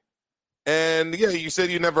cruiserweight. And, yeah, you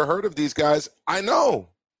said you never heard of these guys. I know.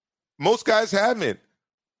 Most guys haven't.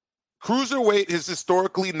 Cruiserweight has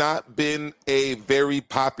historically not been a very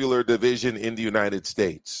popular division in the United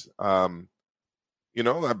States. There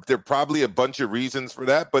are probably a bunch of reasons for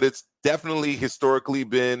that, but it's definitely historically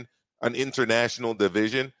been an international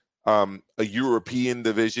division, a European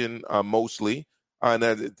division mostly. And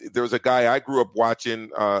there was a guy I grew up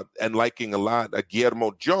watching and liking a lot,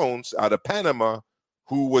 Guillermo Jones out of Panama,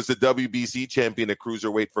 who was the WBC champion at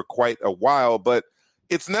cruiserweight for quite a while. But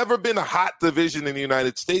it's never been a hot division in the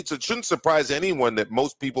United States. So it shouldn't surprise anyone that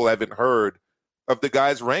most people haven't heard of the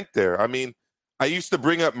guys ranked there. I mean, I used to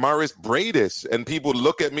bring up Maris Bradis, and people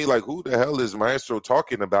look at me like, who the hell is Maestro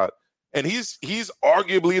talking about? And he's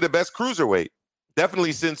arguably the best cruiserweight,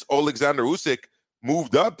 definitely since Alexander Usyk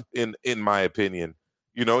moved up, in my opinion.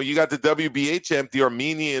 You got the WBA champ, the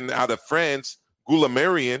Armenian out of France,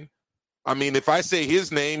 Goulamirian. I mean, if I say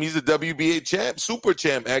his name, he's a WBA champ, super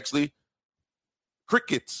champ, actually.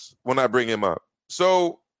 Crickets when I bring him up.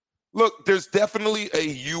 So, look, there's definitely a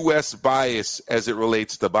U.S. bias as it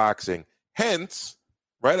relates to boxing. Hence,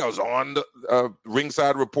 right, I was on the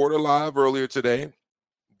Ringside Reporter Live earlier today,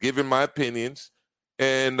 giving my opinions,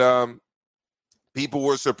 and people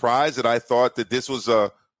were surprised that I thought that this was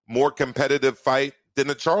a more competitive fight than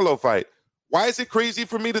the Charlo fight. Why is it crazy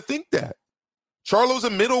for me to think that? Charlo's a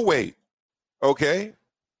middleweight, okay?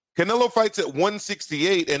 Canelo fights at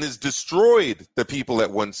 168 and has destroyed the people at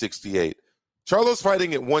 168. Charlo's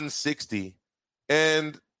fighting at 160,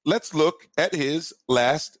 and let's look at his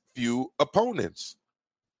last few opponents.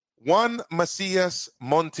 Juan Macias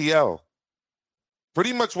Montiel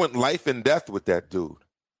pretty much went life and death with that dude,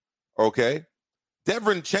 okay?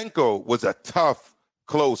 Derevyanchenko was a tough,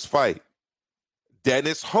 close fight.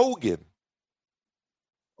 Dennis Hogan,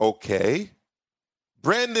 okay.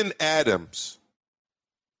 Brandon Adams,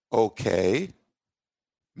 okay.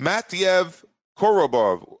 Matyev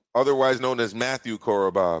Korobov, otherwise known as Matthew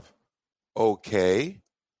Korobov, okay.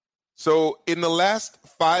 So in the last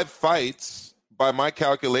 5 fights, by my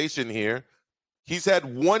calculation here, he's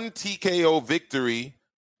had 1 TKO victory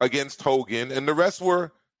against Hogan, and the rest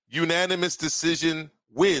were unanimous decision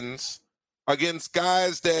wins against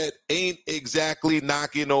guys that ain't exactly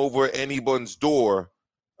knocking over anyone's door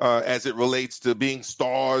as it relates to being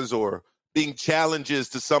stars or being challenges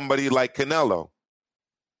to somebody like Canelo.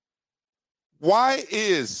 Why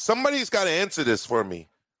is, somebody's got to answer this for me,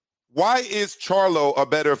 why is Charlo a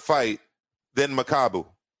better fight than Makabu?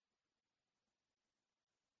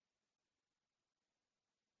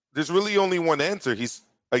 There's really only one answer. He's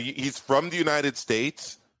from the United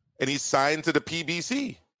States, and he's signed to the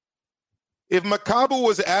PBC. If Makabu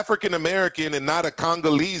was African-American and not a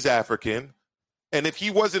Congolese African, and if he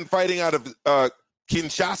wasn't fighting out of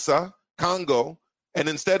Kinshasa, Congo, and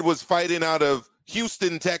instead was fighting out of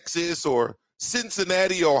Houston, Texas, or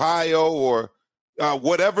Cincinnati, Ohio, or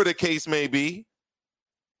whatever the case may be,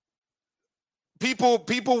 people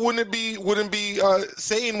wouldn't be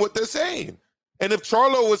saying what they're saying. And if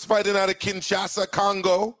Charlo was fighting out of Kinshasa,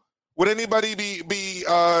 Congo, would anybody be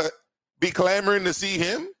clamoring to see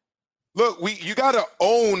him? Look, you got to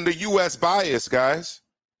own the U.S. bias, guys.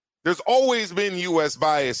 There's always been U.S.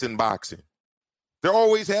 bias in boxing. There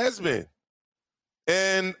always has been.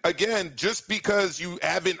 And again, just because you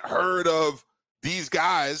haven't heard of these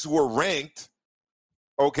guys who are ranked,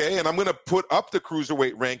 okay, and I'm going to put up the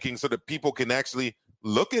cruiserweight ranking so that people can actually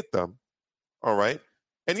look at them, all right?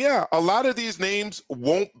 And yeah, a lot of these names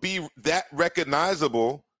won't be that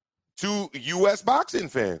recognizable to U.S. boxing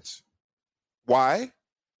fans. Why?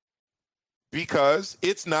 Because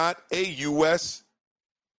it's not a U.S.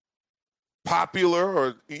 popular,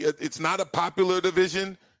 or it's not a popular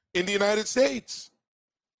division in the United States.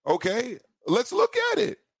 Okay, let's look at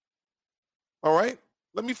it. All right,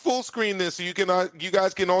 let me full screen this so you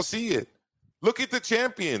guys can all see it. Look at the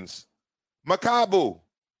champions: Makabu,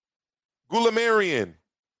 Gulamarian,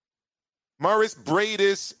 Maurice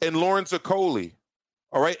Bradis, and Lawrence Okoli.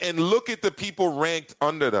 All right, and look at the people ranked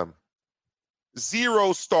under them.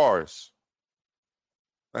 0 stars.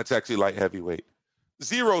 That's actually light heavyweight.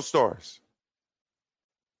 0 stars.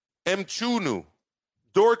 Mchunu,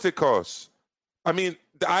 Dorticos. I mean,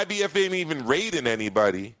 the IBF ain't even rating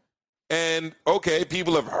anybody. And, okay,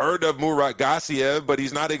 people have heard of Murat Gassiev, but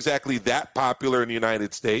he's not exactly that popular in the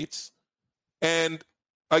United States. And,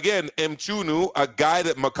 again, Mchunu, a guy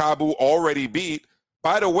that Makabu already beat,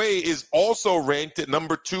 by the way, is also ranked at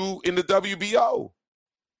number 2 in the WBO.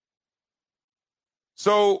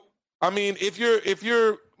 So, I mean, if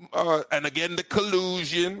you're, and again, the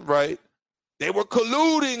collusion, right? They were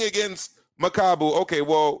colluding against Makabu. Okay,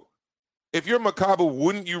 well, if you're Makabu,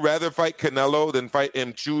 wouldn't you rather fight Canelo than fight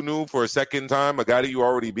Mchunu for a second time, a guy that you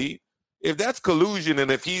already beat? If that's collusion and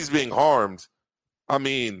if he's being harmed, I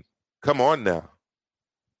mean, come on now.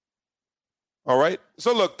 All right?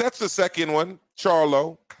 So, look, that's the second one,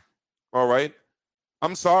 Charlo. All right?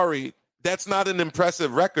 I'm sorry. That's not an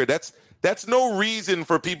impressive record. That's no reason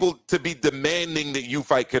for people to be demanding that you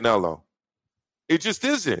fight Canelo. It just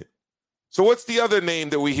isn't. So what's the other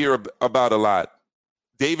name that we hear about a lot?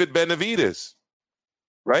 David Benavidez,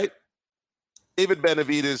 right? David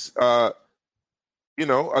Benavidez, a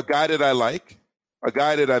guy that I like, a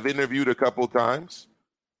guy that I've interviewed a couple times,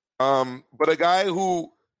 but a guy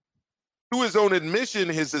who, to his own admission,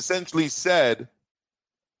 has essentially said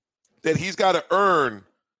that he's got to earn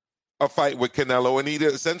a fight with Canelo, and he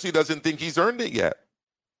essentially doesn't think he's earned it yet.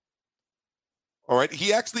 All right?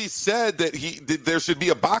 He actually said that there should be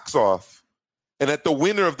a box-off, and that the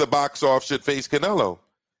winner of the box-off should face Canelo.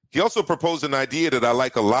 He also proposed an idea that I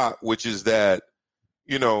like a lot, which is that,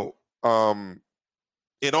 in all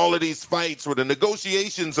of these fights where the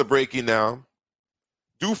negotiations are breaking down,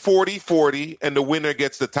 do 40-40, and the winner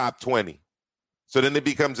gets the top 20. So then it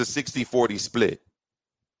becomes a 60-40 split.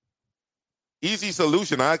 Easy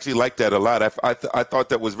solution. I actually like that a lot. I thought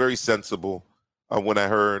that was very sensible when I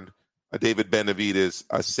heard David Benavidez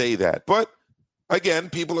say that. But again,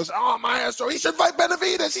 people are saying, "Oh, Maestro, he should fight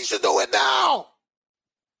Benavidez. He should do it now."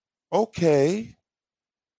 Okay,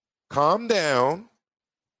 calm down.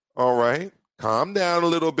 All right, calm down a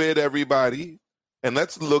little bit, everybody, and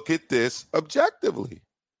let's look at this objectively.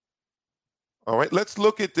 All right, let's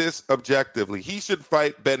look at this objectively. He should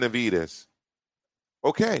fight Benavidez.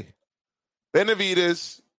 Okay.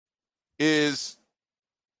 Benavidez is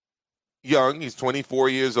young. He's 24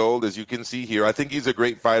 years old, as you can see here. I think he's a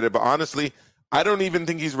great fighter, but honestly, I don't even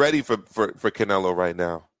think he's ready for Canelo right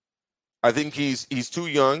now. I think he's too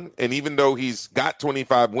young, and even though he's got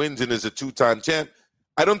 25 wins and is a 2-time champ,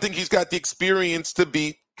 I don't think he's got the experience to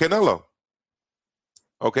beat Canelo.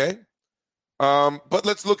 Okay? But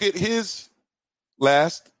let's look at his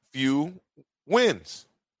last few wins.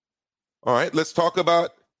 All right, let's talk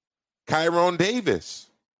about Kyron Davis.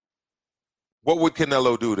 What would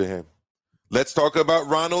Canelo do to him? Let's talk about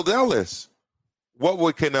Ronald Ellis. What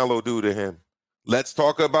would Canelo do to him? Let's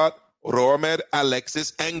talk about Romer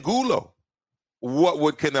Alexis Angulo. What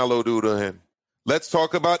would Canelo do to him? Let's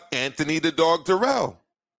talk about Anthony the Dog Terrell.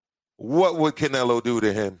 What would Canelo do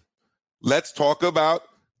to him? Let's talk about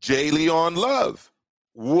J. Leon Love.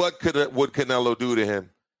 What would Canelo do to him?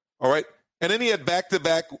 All right. And then he had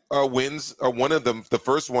back-to-back wins. One of them, the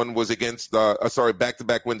first one was against,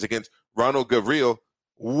 back-to-back wins against Ronald Gavril.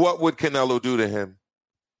 What would Canelo do to him?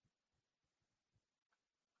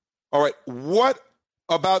 All right, what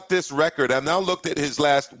about this record? I've now looked at his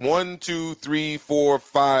last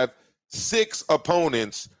 6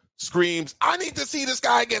 opponents. Screams, I need to see this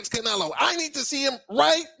guy against Canelo. I need to see him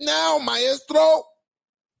right now, Maestro.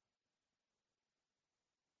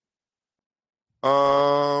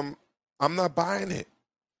 I'm not buying it.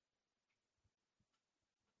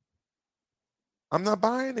 I'm not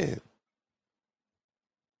buying it.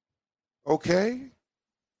 Okay?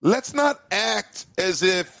 Let's not act as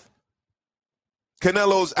if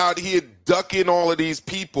Canelo's out here ducking all of these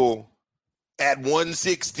people at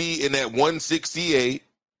 160 and at 168.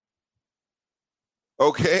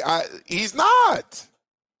 Okay, he's not.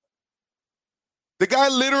 The guy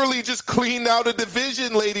literally just cleaned out a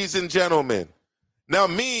division, ladies and gentlemen. Now,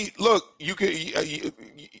 me, look,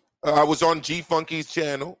 I was on G Funky's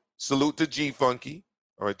channel. Salute to G Funky.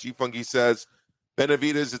 All right, G Funky says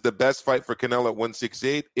Benavidez is the best fight for Canelo at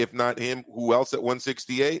 168. If not him, who else at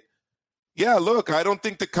 168? Yeah, look, I don't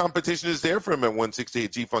think the competition is there for him at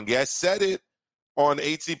 168, G Funky. I said it on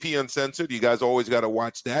HCP Uncensored. You guys always got to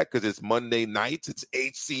watch that because it's Monday nights. It's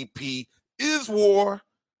HCP is War.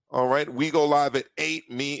 All right, we go live at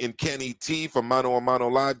 8, me and Kenny T from Mano a Mano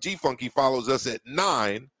Live. G Funky follows us at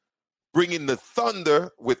 9, bringing the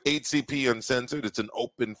thunder with HCP Uncensored. It's an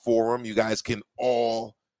open forum. You guys can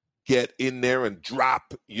all get in there and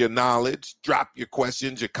drop your knowledge, drop your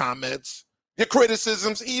questions, your comments, your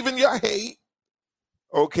criticisms, even your hate.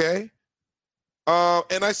 Okay?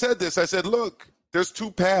 And I said this. I said, look, there's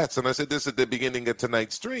 2 paths, and I said this at the beginning of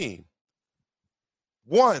tonight's stream.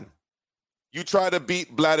 1, you try to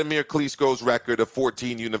beat Vladimir Klitschko's record of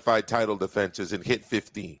 14 unified title defenses and hit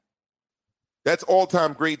 15. That's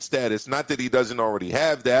all-time great status. Not that he doesn't already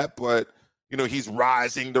have that, but, he's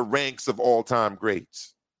rising the ranks of all-time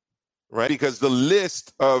greats, right? Because the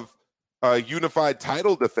list of unified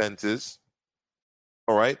title defenses,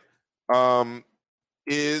 all right,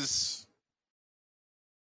 is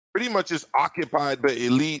pretty much just occupied by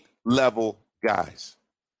elite-level guys,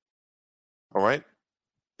 all right?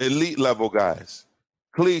 Elite level guys.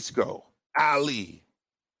 Klitschko, Ali,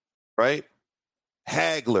 right?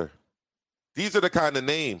 Hagler. These are the kind of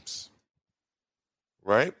names,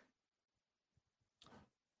 right?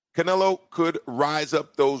 Canelo could rise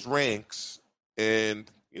up those ranks and,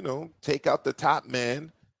 take out the top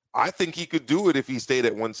man. I think he could do it if he stayed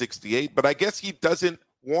at 168, but I guess he doesn't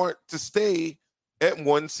want to stay at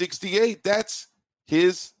 168. That's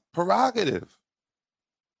his prerogative.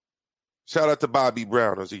 Shout out to Bobby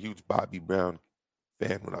Brown. I was a huge Bobby Brown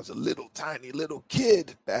fan when I was a little tiny little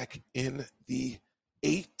kid back in the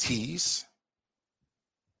 80s.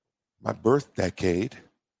 My birth decade.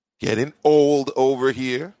 Getting old over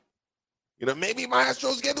here. Maybe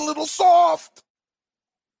Maestro's getting a little soft.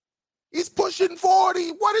 He's pushing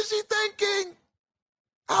 40. What is he thinking?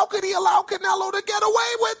 How could he allow Canelo to get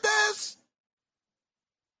away with this?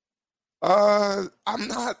 I'm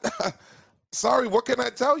not... Sorry, what can I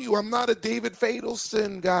tell you? I'm not a David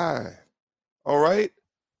Faitelson guy. All right?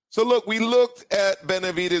 So, look, we looked at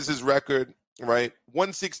Benavidez's record, right?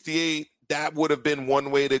 168, that would have been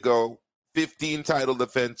one way to go. 15 title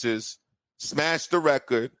defenses, smash the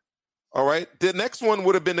record. All right? The next one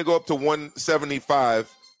would have been to go up to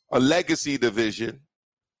 175, a legacy division,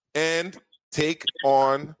 and take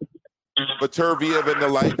on Beterbiev and the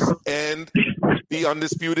likes and be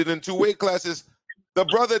undisputed in 2 weight classes. The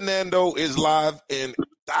brother Nando is live and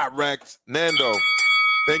direct. Nando,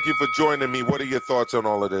 thank you for joining me. What are your thoughts on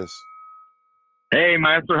all of this? Hey,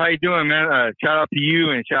 Maestro, how you doing, man? Shout out to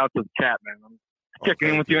you and shout out to the chat, man. I'm checking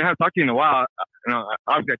in with you. I haven't talked to you in a while.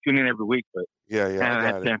 Obviously, I tune in every week, but I haven't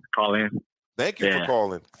had a chance to call in. Thank you for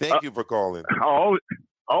calling. Thank you for calling. Always,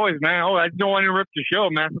 man. I just don't want to interrupt your show,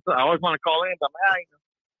 man. I always want to call in, but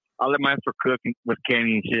I'll let Maestro cook with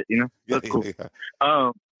Kenny and shit. That's cool. Yeah.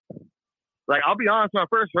 I'll be honest, when I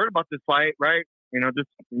first heard about this fight, right, just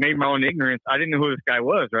maybe my own ignorance, I didn't know who this guy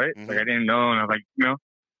was, right? Mm-hmm. I didn't know, and I was like,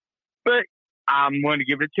 but I'm going to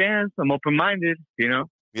give it a chance. I'm open-minded, Yeah.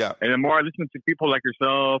 And the more I listen to people like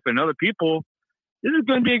yourself and other people, this is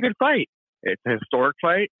going to be a good fight. It's a historic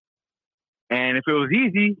fight. And if it was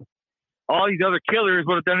easy, all these other killers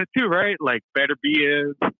would have done it too, right? Like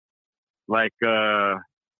Beterbiev, like, I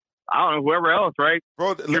don't know, whoever else, right?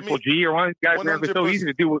 Bro, Triple G or one of these guys, man, if it's so easy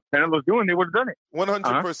to do what Canelo's doing, they would have done it.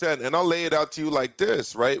 100%. And I'll lay it out to you like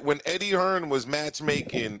this, right? When Eddie Hearn was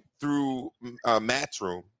matchmaking through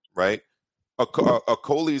Matchroom, right?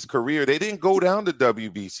 Coley's career, they didn't go down the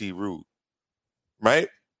WBC route, right?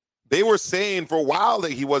 They were saying for a while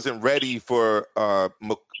that he wasn't ready for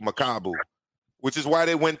Makabu, which is why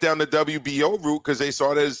they went down the WBO route, because they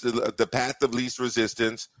saw it as the path of least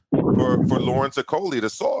resistance for Lawrence Okolie, the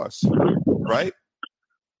source, right?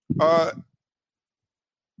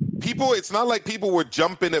 It's not like people were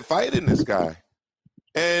jumping at fighting this guy.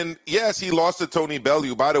 And yes, he lost to Tony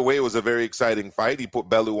Bellew. By the way, it was a very exciting fight. He put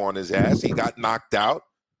Bellew on his ass. He got knocked out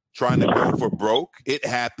trying to go for broke. It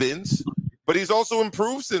happens. But he's also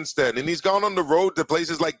improved since then. And he's gone on the road to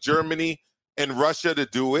places like Germany and Russia to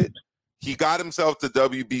do it. He got himself the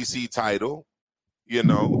WBC title.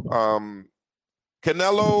 Canelo,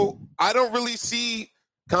 I don't really see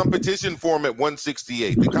competition for him at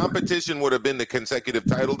 168. The competition would have been the consecutive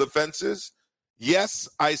title defenses. yes,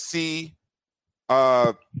 I see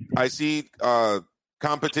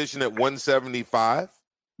competition at 175.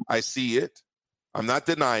 I see it. I'm not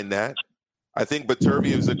denying that. I think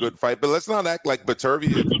Beterbiev is a good fight, but let's not act like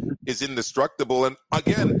Beterbiev is indestructible. And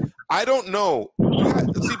again, I don't know.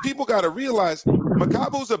 People got to realize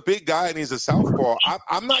Makabu's a big guy and he's a southpaw.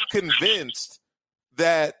 I'm not convinced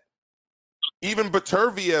that even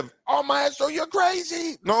Beterbiev, oh, Maestro, you're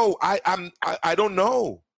crazy. No, I don't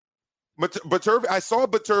know. Beterbiev, I saw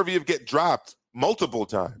Beterbiev get dropped multiple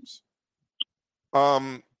times.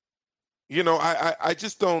 You know, I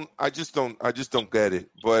just don't get it.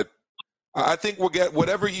 But I think we'll get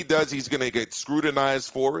whatever he does, he's going to get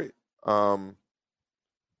scrutinized for it.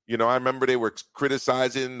 You know, I remember they were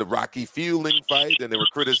criticizing the Rocky Fielding fight, and they were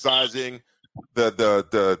criticizing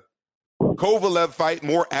the Kovalev fight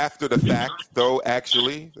more after the fact, though,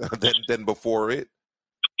 actually, than before it.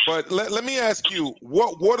 But let me ask you,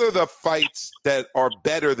 what are the fights that are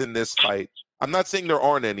better than this fight? I'm not saying there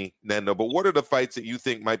aren't any, Nando, but what are the fights that you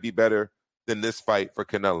think might be better than this fight for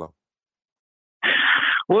Canelo?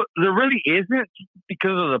 Well, there really isn't,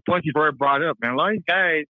 because of the points you've already brought up, man. A lot of these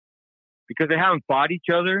guys, because they haven't fought each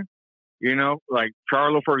other, you know, like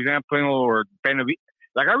Charlo, for example, or Benavidez.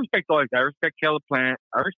 Like, I respect all these guys. I respect Caleb Plant.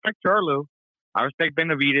 I respect Charlo. I respect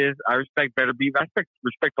Benavidez. I respect Beterbiev. I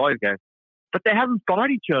respect all these guys. But they haven't fought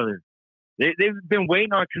each other. They've been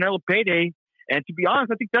waiting on Canelo payday. And to be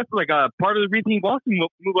honest, I think that's like part of the reason he wants to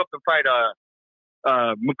move up and fight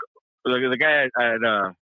the guy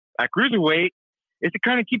at cruiserweight, is to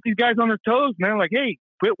kind of keep these guys on their toes, man. Like, hey,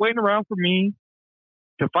 quit waiting around for me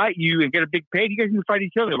to fight you and get a big pay. You guys need to fight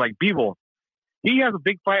each other. Like Bivol, he has a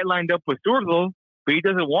big fight lined up with Sordo, but he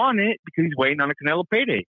doesn't want it because he's waiting on a Canelo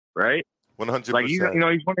payday, right? 100%. Like, he's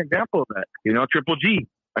one example of that. You know, Triple G,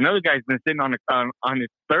 another guy's been sitting on his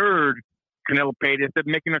third Canelo payday instead of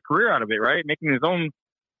making a career out of it, right? Making his own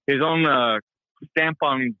stamp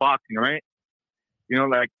on boxing, right? You know,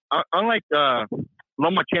 like unlike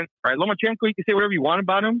Lomachenko, right? Lomachenko, you can say whatever you want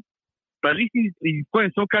about him, but at least he's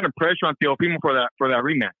putting some kind of pressure on Teofimo for that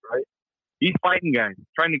rematch, right? He's fighting guys,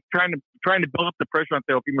 trying to build up the pressure on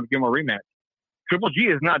Teofimo to give him a rematch. Triple G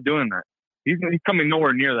is not doing that. He's coming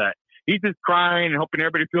nowhere near that. He's just crying and hoping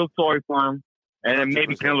everybody feels sorry for him, and then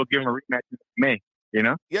maybe Canelo will give him a rematch in May. You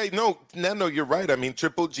know? Yeah, no, you're right. I mean,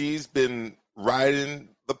 Triple G's been riding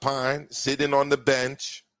the pine, sitting on the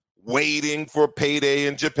bench, waiting for payday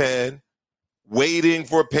in Japan, waiting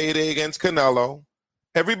for payday against Canelo.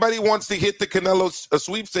 Everybody wants to hit the Canelo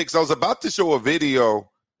sweepstakes. I was about to show a video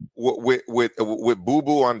with Boo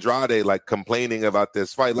Boo Andrade, like, complaining about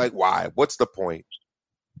this fight. Like, why? What's the point?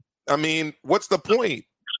 I mean, what's the point?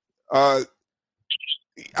 I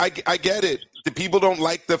get it. The people don't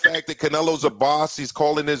like the fact that Canelo's a boss. He's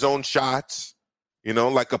calling his own shots, you know,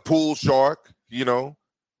 like a pool shark, you know.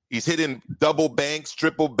 He's hitting double banks,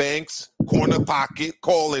 triple banks, corner pocket,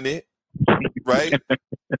 calling it, right?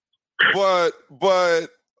 But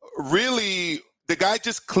really, the guy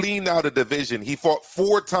just cleaned out a division. He fought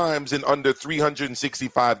 4 times in under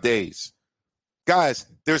 365 days. Guys,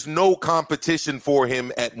 there's no competition for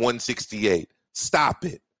him at 168. Stop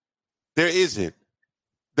it. There isn't.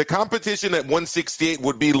 The competition at 168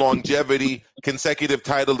 would be longevity, consecutive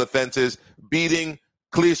title defenses, beating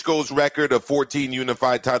Klitschko's record of 14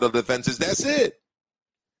 unified title defenses. That's it.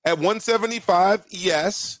 At 175,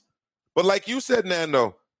 yes. But like you said,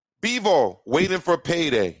 Nando, Bivol waiting for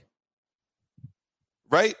payday.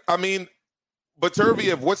 Right? I mean,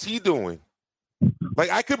 Beterbiev, what's he doing? Like,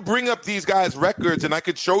 I could bring up these guys' records and I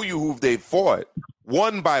could show you who they fought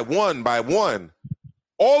one by one by one.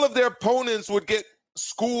 All of their opponents would get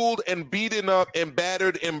schooled and beaten up and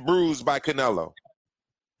battered and bruised by Canelo.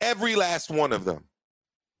 Every last one of them.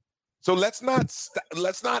 So let's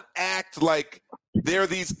not act like they're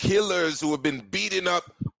these killers who have been beating up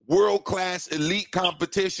world-class elite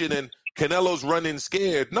competition and Canelo's running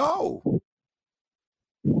scared. No.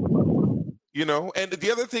 You know, and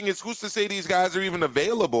the other thing is, who's to say these guys are even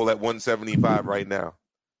available at 175 right now?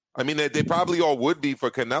 I mean, they probably all would be for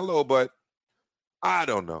Canelo, but I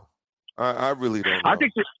don't know. I really don't know. I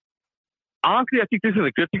think this is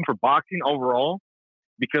a good thing for boxing overall,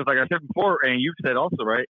 because like I said before, and you've said also,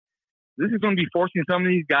 right, this is going to be forcing some of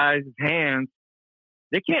these guys' hands.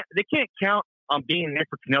 They can't count on being there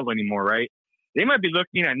for Canelo anymore, right? They might be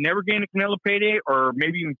looking at never getting a Canelo payday, or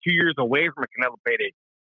maybe even 2 years away from a Canelo payday.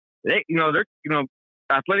 Their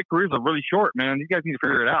athletic careers are really short, man. These guys need to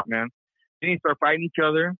figure it out, man. They need to start fighting each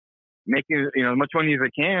other, making as much money as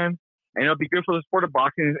they can, and it'll be good for the sport of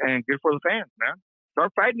boxing and good for the fans, man.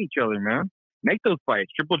 Start fighting each other, man. Make those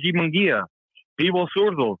fights. Triple G Munguia, Bivol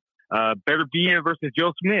Sordo, Beterbiev versus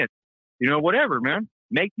Joe Smith. Whatever, man.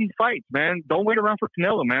 Make these fights, man. Don't wait around for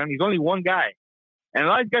Canelo, man. He's only one guy. And a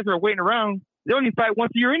lot of these guys that are waiting around, they only fight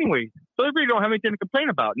once a year anyway. So they really don't have anything to complain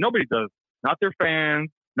about. Nobody does. Not their fans,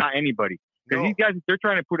 not anybody. Because these guys, they're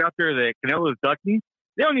trying to put out there that Canelo is ducking,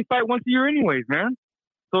 they only fight once a year anyways, man.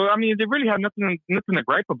 So, I mean, they really have nothing to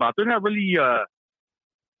gripe about. They're not really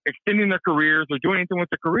extending their careers or doing anything with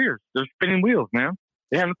their careers. They're spinning wheels, man.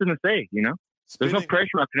 They have nothing to say, There's no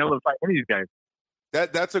pressure on Canelo to fight any of these guys.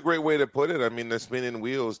 That's a great way to put it. I mean, they're spinning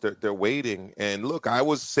wheels. They're waiting. And look, I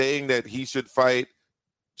was saying that he should fight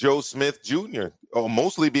Joe Smith Jr.,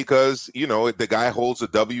 mostly because, the guy holds a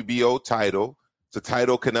WBO title. It's a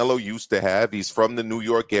title Canelo used to have. He's from the New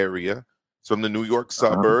York area. He's from the New York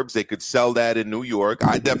suburbs. They could sell that in New York.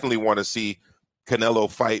 I definitely want to see Canelo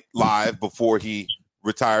fight live before he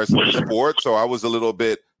retires from the sport. So I was a little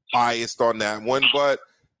bit biased on that one. But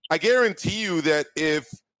I guarantee you that if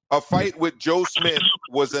a fight with Joe Smith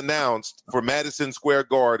was announced for Madison Square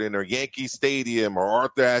Garden or Yankee Stadium or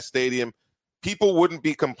Arthur Ashe Stadium, people wouldn't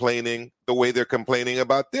be complaining the way they're complaining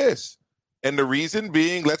about this. And the reason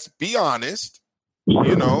being, let's be honest,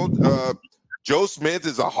 Joe Smith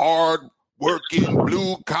is a hard-working,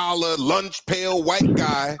 blue-collar, lunch-pail white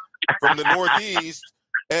guy from the Northeast,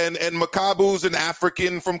 and Makabu's an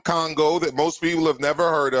African from Congo that most people have never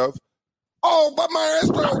heard of. Oh, but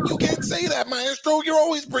Maestro, you can't say that, Maestro. You're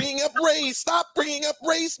always bringing up race. Stop bringing up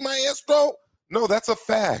race, Maestro. No, that's a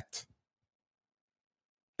fact.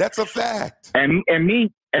 That's a fact. And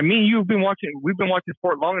me, we've been watching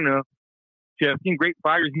sport long enough to have seen great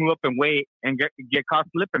fighters move up in weight and get caught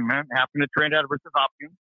slipping, man. It happened to Trinidad versus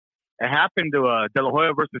Hopkins. It happened to De La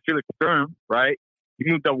Hoya versus Felix Sturm, right? He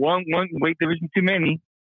moved up one weight division too many,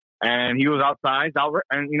 and he was outsized,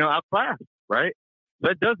 outclassed, right?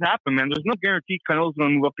 That does happen, man. There's no guarantee Canelo's going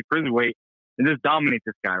to move up to cruiserweight and just dominate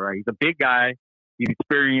this guy, right? He's a big guy. He's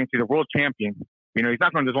experienced. He's a world champion. He's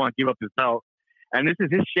not going to just want to give up his belt. And this is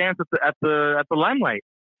his chance at the limelight,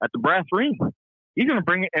 at the brass ring. He's going to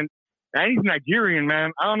bring it, and he's Nigerian,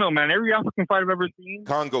 man. I don't know, man. Every African fight I've ever seen,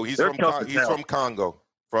 Congo. He's from Congo,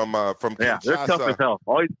 from Kinshasa. Yeah, they're tough as hell.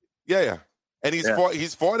 Yeah. And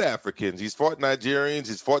he's fought Africans. He's fought Nigerians.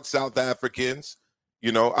 He's fought South Africans.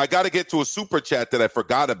 I got to get to a super chat that I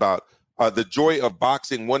forgot about. The Joy of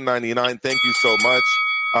Boxing 199. Thank you so much.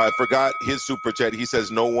 I forgot his super chat. He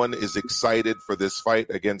says no one is excited for this fight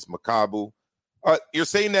against Makabu. You're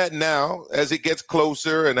saying that now as it gets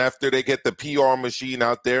closer and after they get the PR machine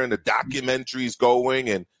out there and the documentaries going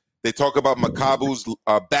and they talk about Makabu's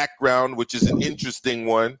background, which is an interesting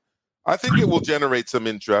one. I think it will generate some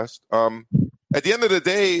interest. At the end of the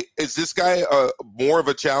day, is this guy more of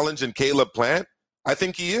a challenge than Caleb Plant? I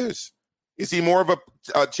think he is. Is he more of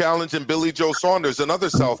a challenge than Billy Joe Saunders, another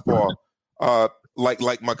southpaw like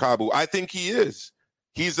Makabu? I think he is.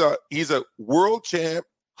 He's a world champ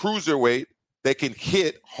cruiserweight that can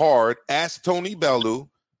hit hard. Ask Tony Bellew,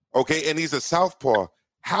 okay? And he's a southpaw.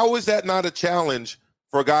 How is that not a challenge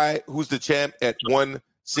for a guy who's the champ at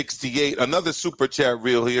 168? Another super chat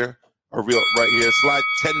reel here, right here.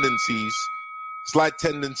 Slight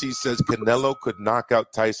Tendencies says Canelo could knock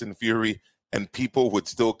out Tyson Fury and people would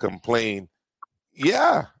still complain.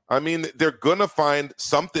 Yeah, I mean, they're going to find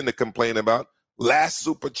something to complain about. Last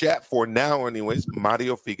super chat for now anyways.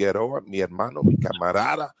 Mario Figueroa, mi hermano, mi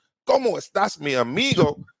camarada. ¿Cómo estás, mi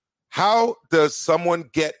amigo? How does someone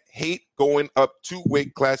get hate going up 2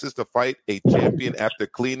 weight classes to fight a champion after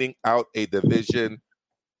cleaning out a division?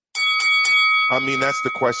 I mean, that's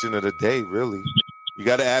the question of the day, really. You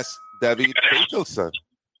got to ask David Faitelson.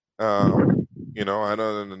 I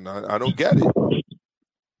don't get it.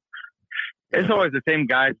 It's always the same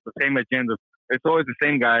guys, the same agendas. It's always the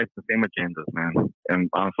same guys, the same agendas, man. And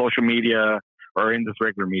on social media or in this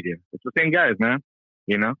regular media, it's the same guys, man.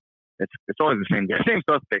 It's always the same guys, same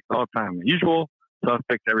suspects all the time. Man. Usual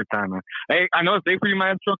suspects every time, man. Hey, I know it's late for you,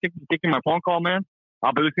 man. Taking my phone call, man.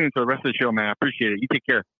 I'll be listening to the rest of the show, man. I appreciate it. You take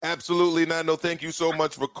care. Absolutely, Nando. Thank you so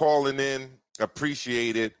much for calling in.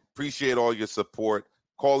 Appreciate it. Appreciate all your support.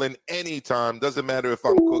 Call in anytime. Doesn't matter if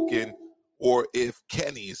I'm cooking or if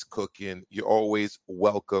Kenny's cooking. You're always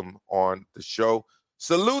welcome on the show.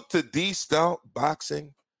 Salute to D-Style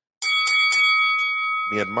Boxing.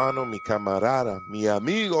 Mi hermano, mi camarada, mi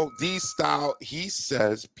amigo, D-Style. He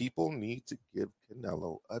says people need to give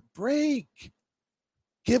Canelo a break.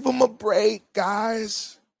 Give him a break,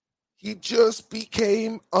 guys. He just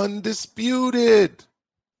became undisputed.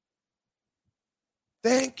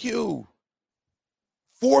 Thank you.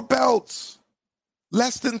 4 belts.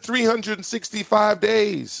 Less than 365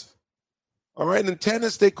 days. All right, in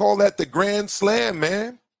tennis, they call that the Grand Slam,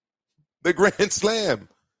 man. The Grand Slam.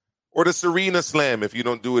 Or the Serena Slam if you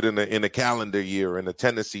don't do it in a calendar year, in a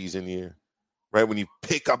tennis season year, right? When you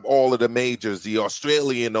pick up all of the majors, the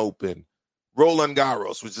Australian Open, Roland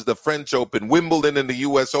Garros, which is the French Open, Wimbledon and the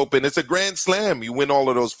U.S. Open. It's a Grand Slam. You win all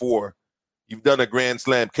of those 4. You've done a Grand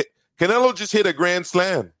Slam. Canelo just hit a Grand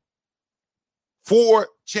Slam. 4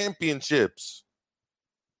 championships.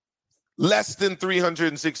 Less than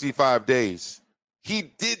 365 days. He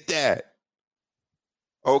did that.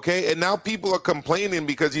 Okay, and now people are complaining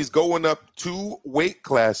because he's going up 2 weight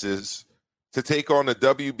classes to take on a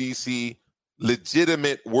WBC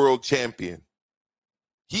legitimate world champion.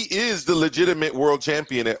 He is the legitimate world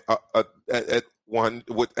champion at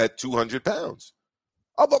 200 pounds.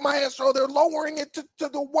 Oh, but Maestro, they're lowering it to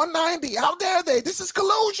the 190. How dare they? This is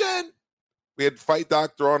collusion. We had Fight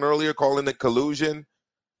Doctor on earlier calling it collusion.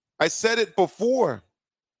 I said it before.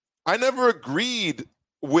 I never agreed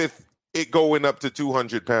with it going up to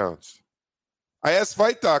 200 pounds. I asked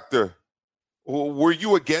Fight Doctor, were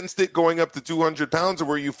you against it going up to 200 pounds or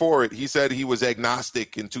were you for it? He said he was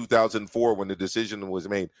agnostic in 2004 when the decision was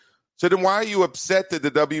made. So then why are you upset that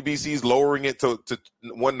the WBC is lowering it to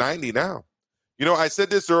 190 now? You know, I said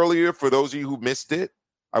this earlier for those of you who missed it.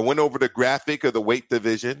 I went over the graphic of the weight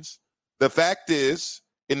divisions. The fact is,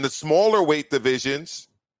 in the smaller weight divisions,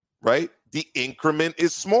 right, the increment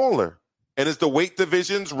is smaller. And as the weight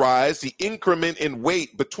divisions rise, the increment in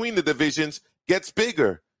weight between the divisions gets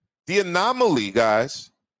bigger. The anomaly,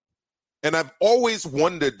 guys, and I've always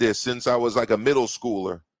wondered this since I was like a middle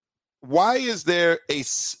schooler. Why is there a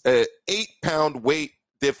 8-pound weight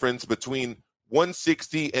difference between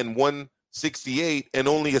 160 and 168 and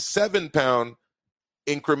only a 7-pound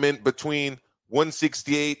increment between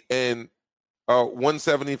 168 and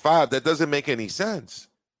 175? That doesn't make any sense.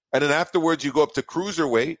 And then afterwards, you go up to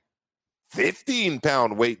cruiserweight.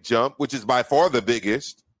 15-pound weight jump, which is by far the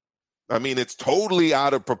biggest. I mean, it's totally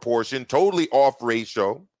out of proportion, totally off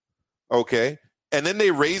ratio, okay? And then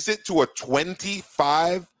they raise it to a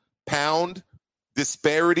 25-pound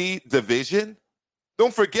disparity division.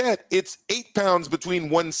 Don't forget, it's 8 pounds between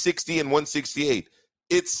 160 and 168.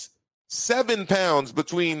 It's 7 pounds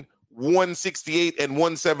between 168 and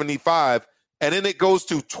 175, and then it goes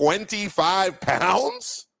to 25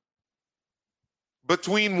 pounds?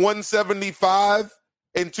 Between 175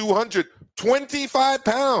 and 200, 25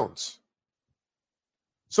 pounds.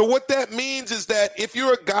 So what that means is that if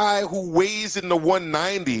you're a guy who weighs in the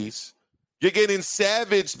 190s, you're getting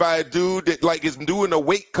savaged by a dude that like is doing a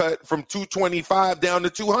weight cut from 225 down to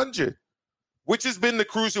 200, which has been the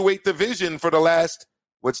cruiserweight division for the last,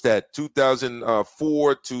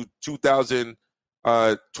 2004 to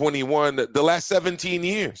 2021, the last 17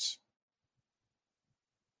 years.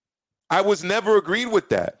 I was never agreed with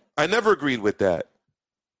that. I never agreed with that.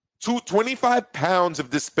 25 pounds of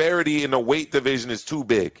disparity in a weight division is too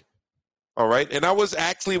big. All right. And I was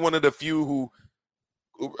actually one of the few who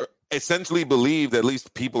essentially believed, at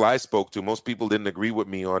least people I spoke to, most people didn't agree with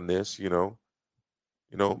me on this,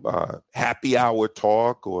 happy hour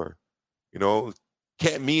talk or,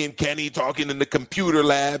 me and Kenny talking in the computer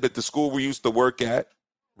lab at the school we used to work at.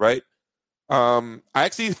 Right. I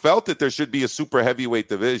actually felt that there should be a super heavyweight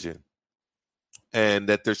division. And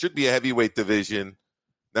that there should be a heavyweight division.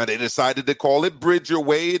 Now they decided to call it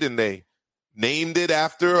Bridgerweight, and they named it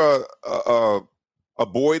after a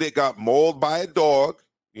boy that got mauled by a dog.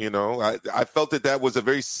 I felt that was a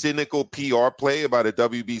very cynical PR play about a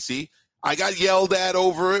WBC. I got yelled at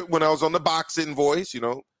over it when I was on the Boxing Voice.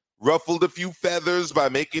 Ruffled a few feathers by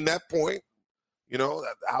making that point.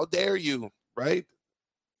 How dare you, right?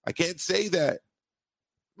 I can't say that.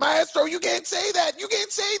 Maestro, you can't say that. You can't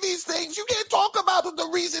say these things. You can't talk about the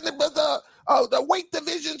reason the weight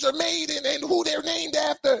divisions are made and who they're named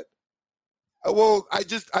after. Well, I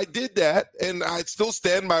did that, and I still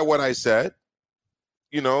stand by what I said.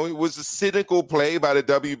 It was a cynical play by the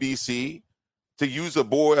WBC to use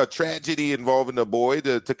a tragedy involving a boy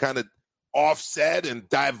to kind of offset and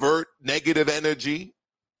divert negative energy,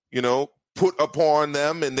 put upon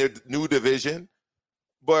them in their new division.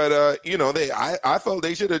 But, I felt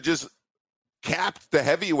they should have just capped the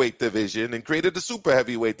heavyweight division and created the super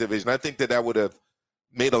heavyweight division. I think that would have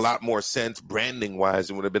made a lot more sense branding-wise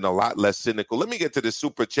and would have been a lot less cynical. Let me get to the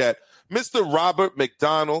super chat. Mr. Robert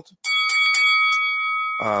McDonald,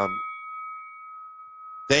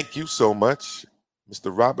 thank you so much.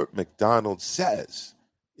 Mr. Robert McDonald says,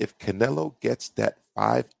 if Canelo gets that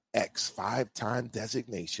 5X, 5-time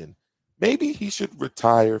designation, maybe he should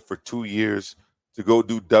retire for 2 years to go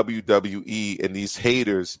do WWE, and these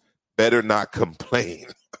haters better not complain.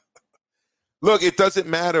 Look, it doesn't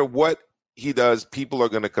matter what he does. People are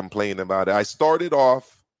going to complain about it. I started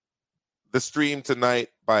off the stream tonight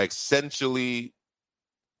by essentially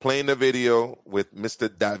playing the video with Mr.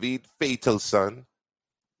 David Faitelson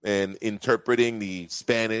and interpreting the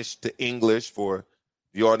Spanish to English for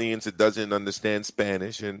the audience that doesn't understand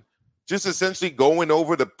Spanish, and just essentially going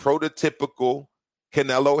over the prototypical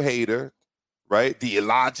Canelo hater, right? The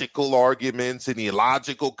illogical arguments and the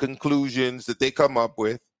illogical conclusions that they come up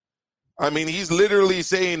with. I mean, he's literally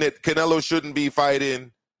saying that Canelo shouldn't be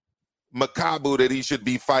fighting Makabu, that he should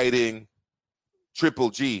be fighting Triple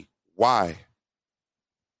G. Why?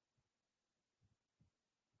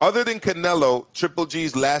 Other than Canelo, Triple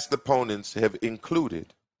G's last opponents have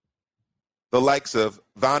included the likes of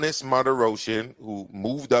Vanes Martirosyan, who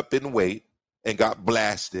moved up in weight and got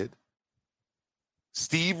blasted.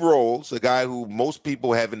 Steve Rolls, a guy who most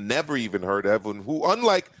people have never even heard of, and who,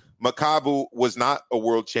 unlike Makabu, was not a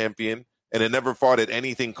world champion and had never fought at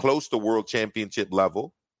anything close to world championship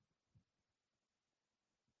level.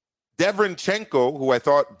 Derevyanchenko, who I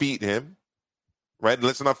thought beat him, right? And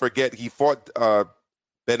let's not forget he fought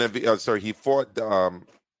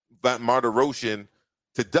Martirosyan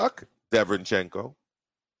to duck Derevyanchenko,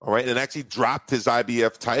 all right, and actually dropped his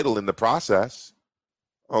IBF title in the process.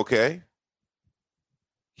 Okay.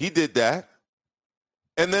 He did that.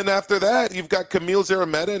 And then after that, you've got Camille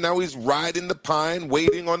Zerameta, and now he's riding the pine,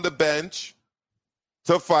 waiting on the bench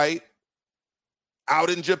to fight out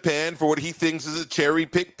in Japan for what he thinks is a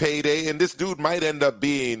cherry-pick payday. And this dude might end up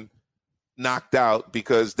being knocked out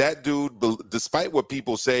because that dude, despite what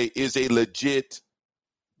people say, is a legit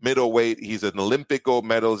middleweight. He's an Olympic gold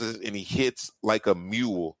medalist, and he hits like a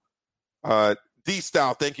mule.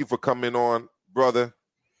 D-Style, thank you for coming on, brother.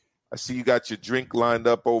 I see you got your drink lined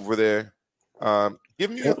up over there.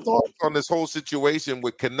 Give me your thoughts on this whole situation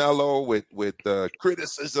with Canelo, with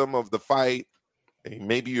criticism of the fight.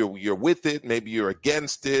 Maybe you're with it, maybe you're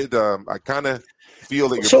against it. I kind of feel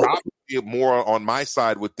that you're probably more on my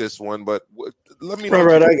side with this one, but let me know.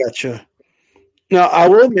 Right, I got you. Now, I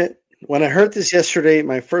will admit, when I heard this yesterday,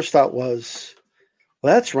 my first thought was,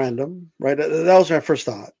 well, that's random, right? That was my first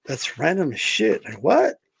thought. That's random as shit. Like,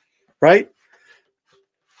 what? Right?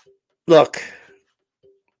 Look,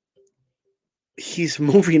 he's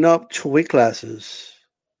moving up 2 weight classes,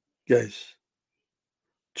 guys,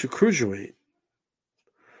 to cruiserweight.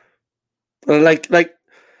 Like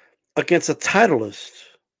against a titleist.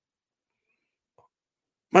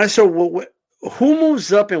 So who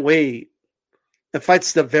moves up in weight and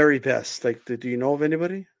fights the very best? Like, do you know of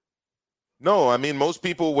anybody? No, I mean, most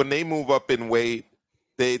people, when they move up in weight,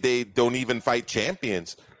 they don't even fight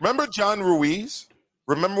champions. Remember John Ruiz?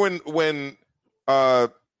 Remember when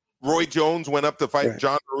Roy Jones went up to fight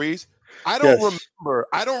John Ruiz? I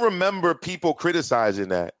don't remember people criticizing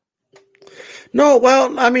that. No,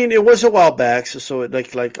 well, I mean, it was a while back, so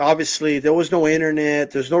like obviously there was no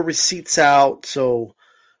internet, there's no receipts out, so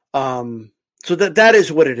that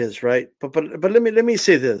is what it is, right? But let me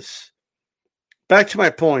say this. Back to my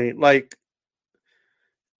point, like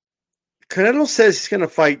Canelo says he's going to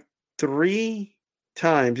fight 3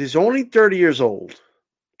 times. He's only 30 years old,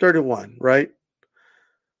 31, right?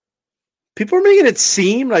 People are making it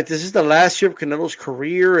seem like this is the last year of Canelo's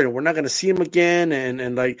career, and we're not going to see him again,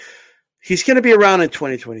 and like. He's going to be around in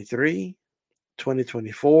 2023,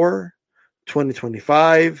 2024,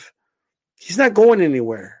 2025. He's not going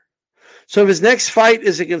anywhere. So if his next fight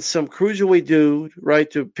is against some cruiserweight dude, right,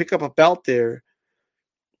 to pick up a belt there,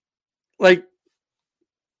 like,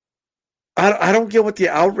 I don't get what the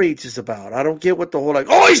outrage is about. I don't get what the whole, like,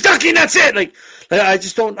 oh, he's ducking, that's it. Like I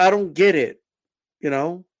don't get it, you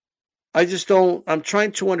know? I just don't. I'm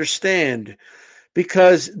trying to understand.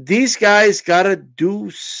 Because these guys got to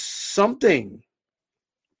do something.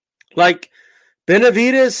 Like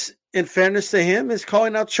Benavidez, in fairness to him, is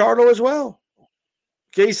calling out Charlo as well.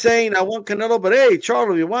 Okay, he's saying, I want Canelo, but hey,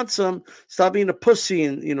 Charlo, you want some, stop being a pussy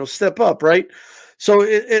and, step up, right? So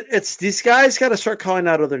it's these guys got to start calling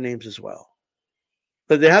out other names as well.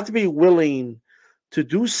 But they have to be willing to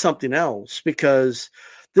do something else because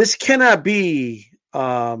this cannot be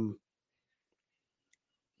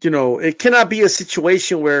it cannot be a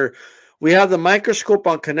situation where we have the microscope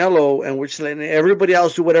on Canelo and we're just letting everybody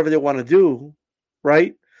else do whatever they want to do,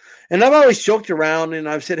 right? And I've always joked around and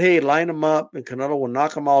I've said, hey, line them up and Canelo will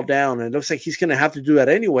knock them all down. And it looks like he's going to have to do that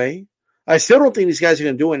anyway. I still don't think these guys are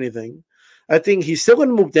going to do anything. I think he's still going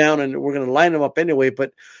to move down and we're going to line them up anyway,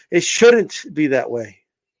 but it shouldn't be that way.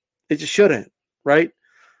 It just shouldn't, right?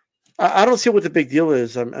 I don't see what the big deal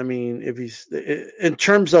is. I mean, if he's in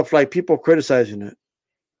terms of like people criticizing it,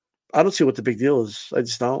 I don't see what the big deal is. I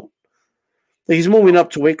just don't. He's moving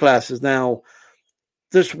up to weight classes. Now,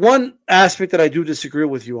 there's one aspect that I do disagree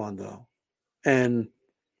with you on, though. And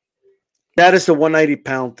That is the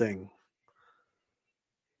 190-pound thing.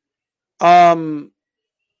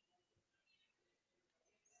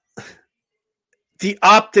 The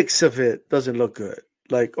optics of it doesn't look good.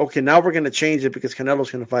 Like, okay, now we're going to change it because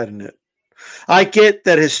Canelo's going to fight in it. I get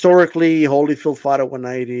that historically Holyfield fought at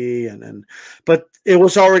 190, but it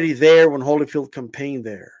was already there when Holyfield campaigned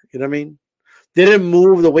there. You know what I mean? They didn't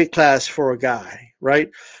move the weight class for a guy, right?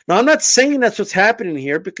 Now, I'm not saying that's what's happening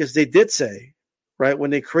here because they did say, right,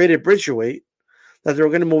 when they created Bridgerweight, that they were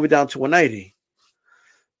going to move it down to 190.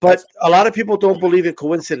 But a lot of people don't believe in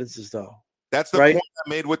coincidences, though. That's the point I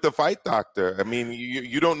made with the fight doctor. I mean,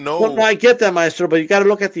 you don't know. Well, no, I get that, Maestro, but you got to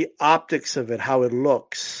look at the optics of it, how it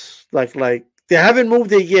looks. Like they haven't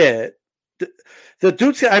moved it yet. The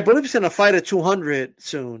dude's, I believe, he's going to fight at 200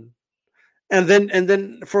 soon, and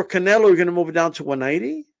then for Canelo, you're going to move it down to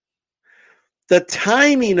 190. The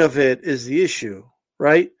timing of it is the issue,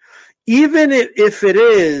 right? Even if it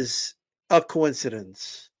is a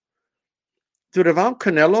coincidence, dude. If I'm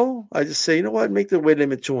Canelo, I just say, you know what, make the weight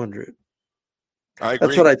limit 200. I agree.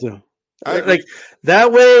 That's what I do. Like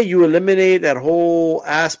that way, you eliminate that whole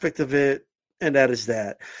aspect of it, and that is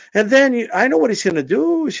that. And then I know what he's going to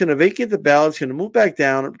do. He's going to vacate the belt. He's going to move back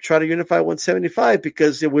down and try to unify 175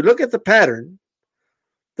 because if we look at the pattern,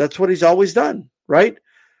 that's what he's always done, right?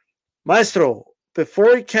 Maestro,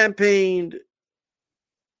 before he campaigned,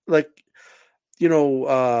 before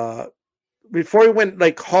he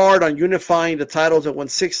went hard on unifying the titles at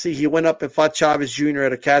 160, he went up and fought Chavez Jr.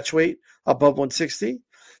 at a catchweight above 160.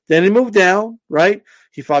 Then he moved down, right?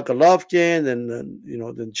 He fought Golovkin,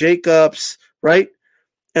 then Jacobs, right?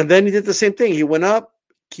 And then he did the same thing. He went up,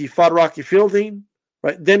 he fought Rocky Fielding,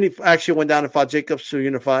 right? Then he actually went down and fought Jacobs to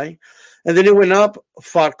unify. And then he went up,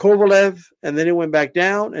 fought Kovalev, and then he went back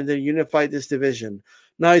down and then unified this division.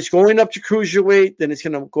 Now he's going up to cruiserweight, then he's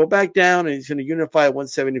going to go back down and he's going to unify at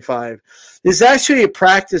 175. This is actually a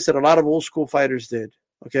practice that a lot of old school fighters did,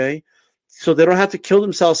 okay? So they don't have to kill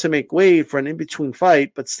themselves to make weight for an in-between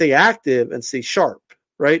fight, but stay active and stay sharp,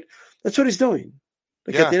 right? That's what he's doing.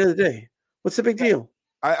 At the end of the day, what's the big deal?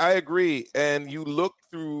 I agree. And you look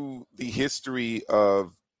through the history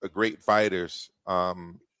of the great fighters.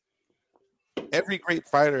 Every great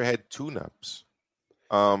fighter had tune-ups.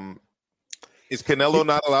 Is Canelo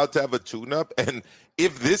not allowed to have a tune-up? And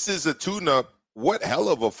if this is a tune-up, what hell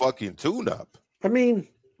of a fucking tune-up? I mean,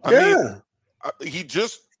 he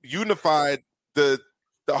just unified the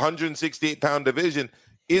 168-pound division.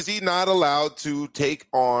 Is he not allowed to take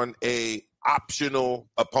on a optional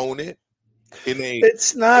opponent?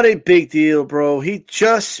 It's not a big deal, bro. He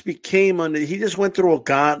just he just went through a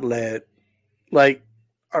gauntlet. Like,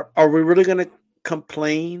 are we really going to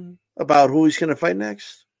complain about who he's going to fight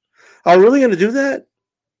next? Are we really going to do that?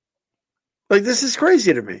 Like, this is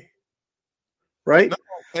crazy to me, right?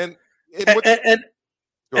 No,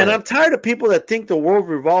 and I'm tired of people that think the world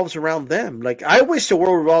revolves around them. Like, I wish the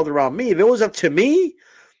world revolved around me. If it was up to me,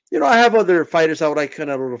 I have other fighters I would like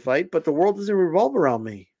Canelo to fight, but the world doesn't revolve around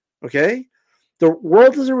me, okay? The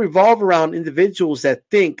world doesn't revolve around individuals that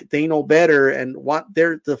think they know better and want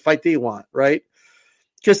the fight they want, right?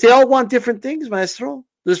 Because they all want different things, Maestro.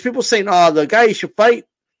 There's people saying, the guy you should fight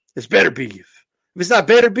is Better Beef. If it's not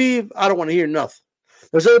Better Beef, I don't want to hear nothing.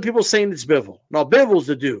 There's other people saying it's Bivol. No, Bivol's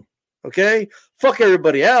the dude. Okay? Fuck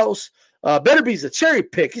everybody else. Better Beef's a cherry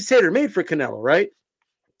pick. He's tailor-made for Canelo, right?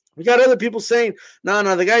 We got other people saying,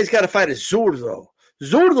 no, the guy's got to fight is Zurdo.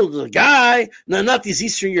 Zurdo's the guy. No, not these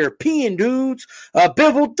Eastern European dudes.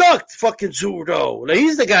 Bivol ducked fucking Zurdo. Like,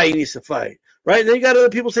 he's the guy he needs to fight, right? Then you got other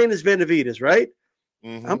people saying it's Benavidez, right?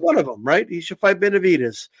 Mm-hmm. I'm one of them, right? He should fight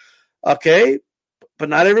Benavidez. Okay? But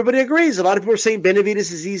not everybody agrees. A lot of people are saying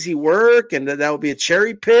Benavidez is easy work and that would be a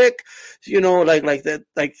cherry pick. Like that,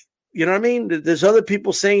 you know what I mean? There's other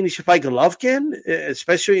people saying he should fight Golovkin,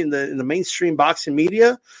 especially in the mainstream boxing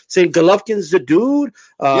media, saying Golovkin's the dude.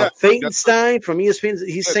 Fadenstein from ESPN,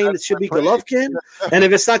 he's saying it should be Golovkin. And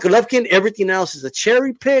if it's not Golovkin, everything else is a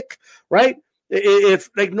cherry pick, right? If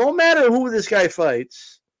no matter who this guy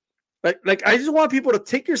fights, like I just want people to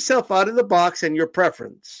take yourself out of the box and your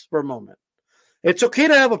preference for a moment. It's okay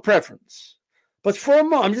to have a preference, but for a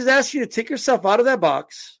moment, I'm just asking you to take yourself out of that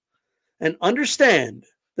box and understand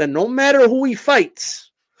that no matter who he fights,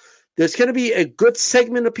 there's going to be a good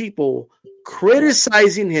segment of people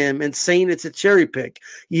criticizing him and saying it's a cherry pick.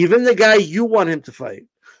 Even the guy you want him to fight.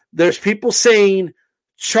 There's people saying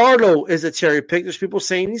Charlo is a cherry pick. There's people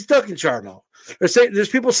saying he's ducking Charlo. There's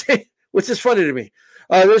people saying, which is funny to me.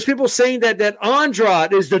 There's people saying that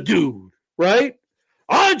Andrade is the dude, right?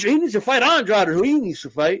 He needs to fight Andrade, or who he needs to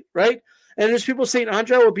fight, right? And there's people saying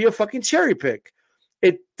Andrade will be a fucking cherry pick.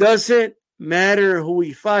 It doesn't matter who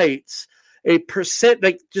he fights. a percent,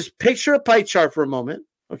 like just picture a pie chart for a moment,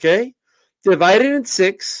 okay? Divide it in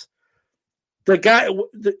 6. The guy,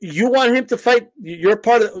 you want him to fight, you're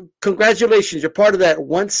part of, congratulations, you're part of that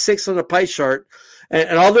 1/6 on the pie chart,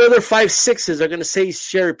 and all the other 5 6s are going to say he's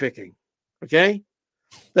cherry picking, okay?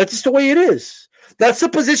 That's just the way it is. That's the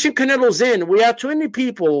position Canelo's in. We have too many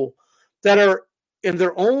people that are in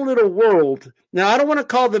their own little world. Now, I don't want to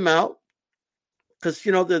call them out because,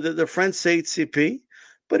 you know, their friends say it's CP,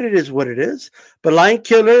 but it is what it is. But Lion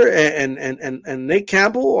Killer and Nate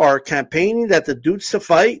Campbell are campaigning that the dudes to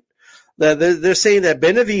fight. They're saying that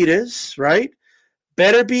Benavidez, right?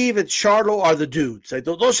 Beterbiev and Charlo are the dudes. Like,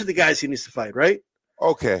 those are the guys he needs to fight, right?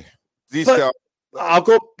 Okay. I'll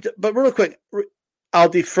go, but real quick, I'll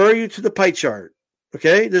defer you to the pie chart.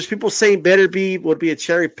 Okay? There's people saying Beterbiev would be a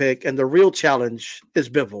cherry pick, and the real challenge is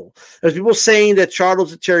Bivol. There's people saying that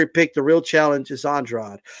Charlo's a cherry pick, the real challenge is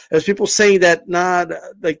Andrade. There's people saying that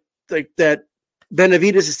like that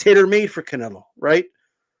Benavidez is tailor-made for Canelo, right?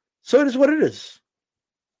 So it is what it is.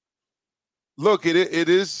 Look, it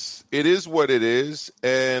is what it is,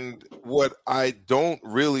 and what I don't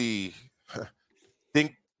really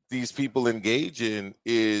think these people engage in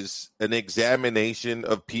is an examination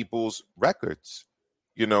of people's records,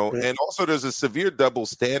 you know. And also, there's a severe double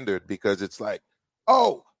standard because it's like,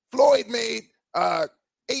 oh, Floyd made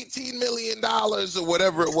 $18 million or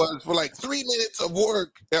whatever it was for like 3 minutes of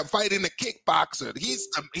work fighting a kickboxer.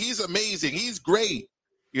 He's amazing. He's great,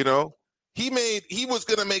 you know. He was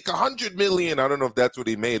going to make $100 million. I don't know if that's what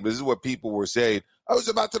he made, but this is what people were saying. I was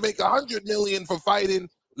about to make $100 million for fighting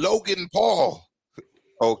Logan Paul.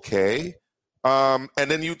 Okay. And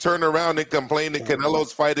then you turn around and complain that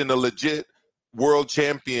Canelo's fighting a legit world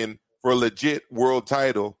champion for a legit world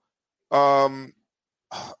title. I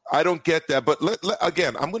don't get that. But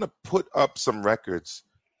again, I'm going to put up some records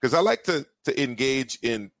because I like to engage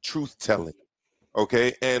in truth telling.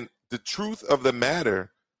 Okay. And the truth of the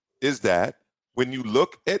matter is that when you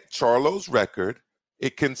look at Charlo's record,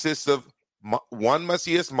 it consists of Juan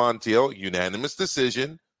Macias Montiel, unanimous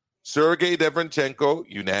decision, Sergey Devenchenko,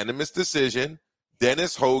 unanimous decision,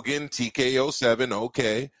 Dennis Hogan, TKO 7,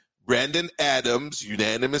 okay, Brandon Adams,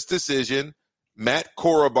 unanimous decision, Matt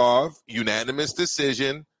Korobov, unanimous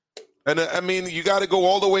decision. And I mean, you got to go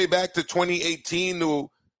all the way back to 2018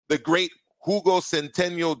 to the great Hugo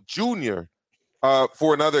Centeno Jr.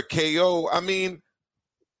 For another KO. I mean,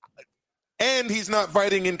 and he's not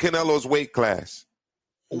fighting in Canelo's weight class.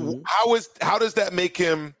 Mm-hmm. How does that make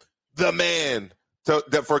him the man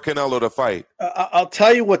for Canelo to fight? I'll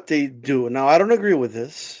tell you what they do. Now, I don't agree with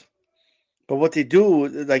this, but what they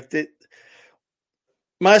do,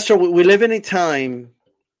 Maestro, we live in a time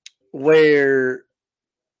where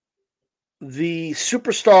the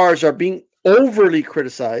superstars are being overly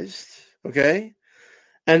criticized, okay?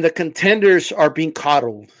 And the contenders are being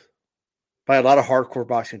coddled by a lot of hardcore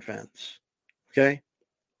boxing fans. Okay,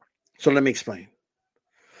 so let me explain.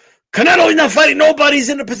 Canelo's not fighting nobody. He's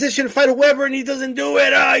in a position to fight whoever, and he doesn't do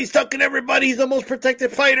it. He's tucking everybody. He's the most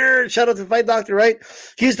protected fighter. Shout out to Fight Doctor, right?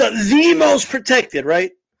 He's the most protected,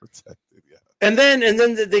 right? Protected, yeah. And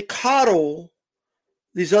then they coddle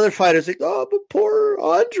these other fighters, like, oh, but poor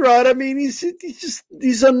Andrade. I mean, he's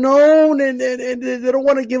unknown, and they don't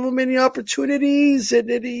want to give him any opportunities. And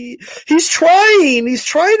he's trying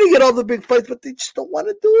to get all the big fights, but they just don't want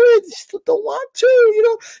to do it. They still don't want to, you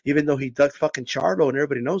know. Even though he ducked fucking Charlo and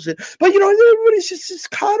everybody knows it, but you know, everybody's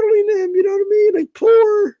just coddling him. You know what I mean? Like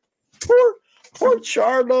poor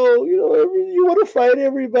Charlo. You know, you want to fight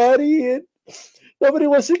everybody, and nobody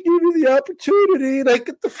wants to give you the opportunity. Like,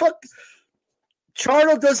 what the fuck?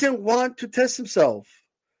 Charlo doesn't want to test himself.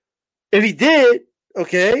 If he did,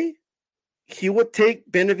 okay, he would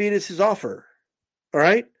take Benavidez' offer. All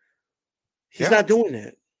right? He's not doing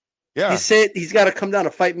it. Yeah. He said he's got to come down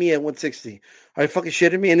to fight me at 160. Are you fucking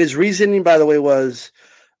shitting me? And his reasoning, by the way, was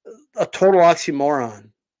a total oxymoron.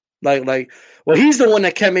 Like, well, he's the one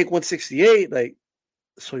that can't make 168. Like,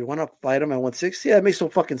 so you want to fight him at 160? Yeah, that makes no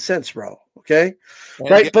fucking sense, bro. Okay,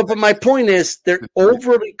 right? But my point is, they're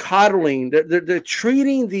overly coddling. They're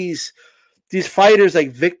treating these fighters like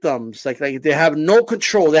victims. Like they have no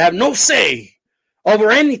control. They have no say over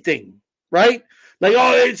anything, right? Like,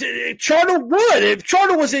 oh, Charlo would. If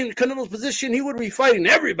Charlo was in Canelo's position, he would be fighting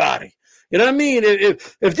everybody. You know what I mean?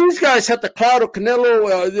 If these guys had the clout of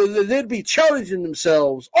Canelo, they'd be challenging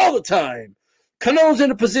themselves all the time. Canelo's in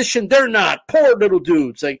a position they're not. Poor little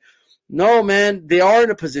dudes. Like, no, man, they are in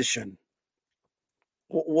a position.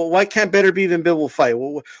 Why can't Better Be Than Bill will fight?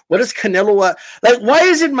 What is Canelo? Like, why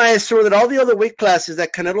is it, Maestro, that all the other weight classes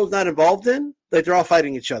that Canelo's not involved in, like they're all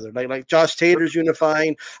fighting each other? Like Josh Taylor's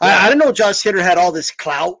unifying. Yeah. I didn't know Josh Taylor had all this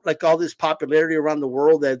clout, like all this popularity around the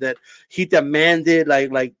world that he demanded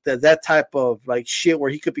like that type of like shit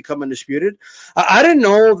where he could become undisputed. I didn't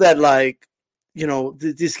know that, like, you know,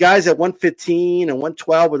 these guys at 115 and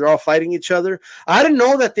 112 where they're all fighting each other. I didn't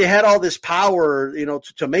know that they had all this power, you know,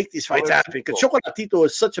 to make these fights happen. Because Chocolatito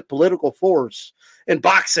is such a political force in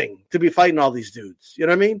boxing to be fighting all these dudes. You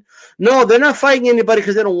know what I mean? No, they're not fighting anybody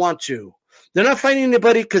because they don't want to. They're not fighting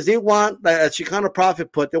anybody because they want, as Chicano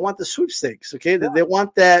Prophet put, they want the sweepstakes. Okay, yeah. They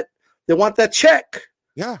want that. They want that check.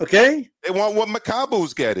 Yeah. Okay. They want what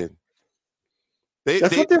Macabo's getting.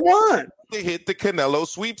 That's what they want. They hit the Canelo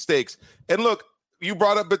sweepstakes. And look, you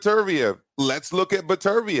brought up Beterbiev. Let's look at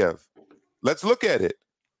Beterbiev. Let's look at it.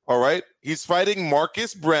 All right. He's fighting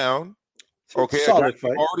Marcus Brown. Okay. Solid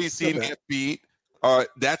fight. Already seen get beat.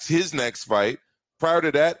 That's his next fight. Prior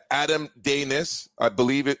to that, Adam Danis, I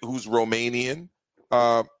believe it, who's Romanian.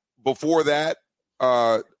 Before that,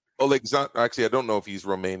 Alexander. Actually, I don't know if he's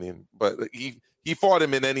Romanian, but he fought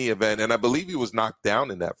him in any event, and I believe he was knocked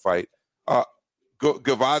down in that fight.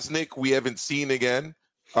 Gavaznik, we haven't seen again.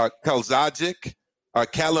 Kalzajic,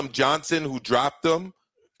 Callum Johnson, who dropped him.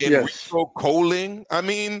 Enrico Koling. I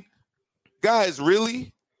mean, guys,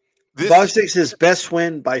 really? Gavaznik's his best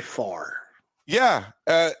win by far. Yeah,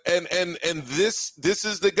 and this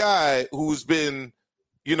is the guy who's been,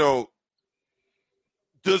 you know,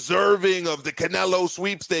 deserving of the Canelo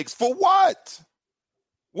sweepstakes. For what?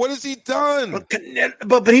 What has he done?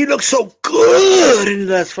 But he looks so good in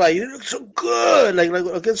that fight. He looks so good. Like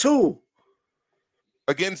against who?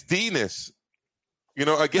 Against Dinas. You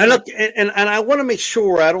know, again. And look, and I want to make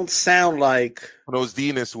sure I don't sound like. No,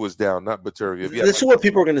 Dinas was down, not Beterbiev. Yeah, this is what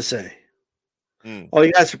people are going to say. Oh,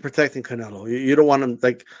 you guys are protecting Canelo. You don't want him,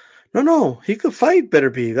 like, no, he could fight Better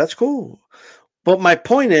Be. That's cool. But my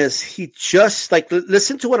point is, he just, like,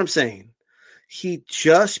 listen to what I'm saying. He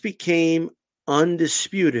just became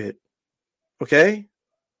undisputed. Okay?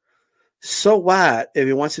 So what if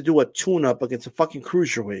he wants to do a tune-up against a fucking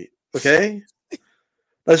cruiserweight? Okay?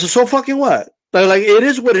 So fucking what? Like, it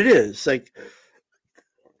is what it is. Like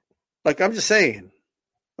I'm just saying.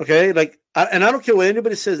 Okay? Like, I don't care what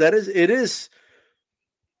anybody says. That is, it is.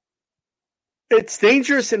 It's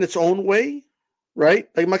dangerous in its own way, right?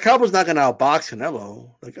 Like, Macabo's not going to outbox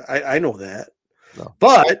Canelo. Like, I know that. No.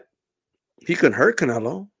 But he can hurt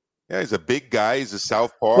Canelo. Yeah, he's a big guy. He's a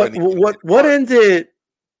southpaw. What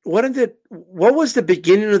was the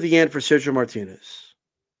beginning of the end for Sergio Martinez?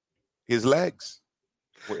 His legs.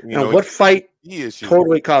 And what fight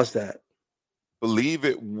totally caused that? Believe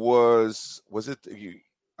it was it?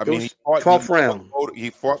 I mean, he fought 12th round. He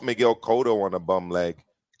fought Miguel Cotto on a bum leg.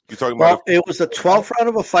 You're talking about? It was the 12th round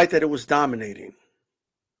of a fight that it was dominating.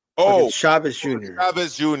 Oh, Chavez Jr.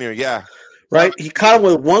 Chavez Jr. Yeah, right. He caught him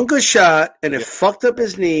with one good shot, and it fucked up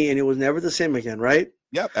his knee, and he was never the same again. Right.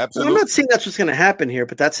 Yep, absolutely. I'm not saying that's what's going to happen here,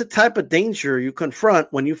 but that's the type of danger you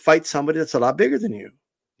confront when you fight somebody that's a lot bigger than you.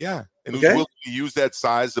 Yeah, and who's willing to use that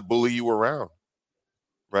size to bully you around,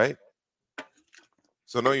 right?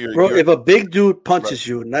 So no, if a big dude punches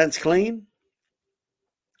you and that's clean,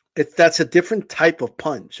 that's a different type of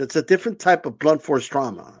punch. It's a different type of blunt force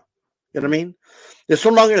trauma. You know what I mean? It's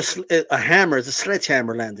no longer a hammer; it's a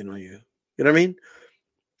sledgehammer landing on you. You know what I mean?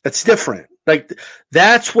 It's different. Like,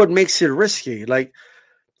 that's what makes it risky. Like,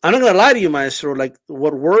 I'm not gonna lie to you, Maestro. Like,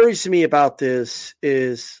 what worries me about this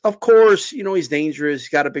is, of course, you know, he's dangerous. He's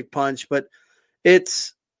got a big punch, but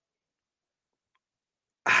it's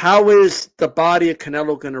how is the body of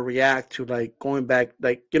Canelo going to react to, like, going back?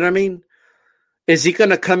 Like, you know what I mean? Is he going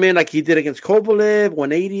to come in like he did against Kovalev,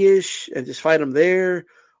 180-ish, and just fight him there?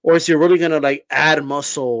 Or is he really going to, like, add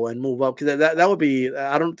muscle and move up? Because that would be –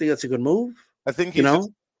 I don't think that's a good move. I think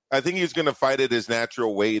he's going to fight at his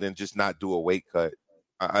natural weight and just not do a weight cut.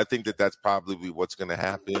 I think that's probably what's going to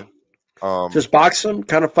happen. Just box him,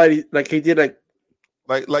 kind of fight like he did,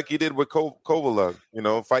 like he did with Kovalev. You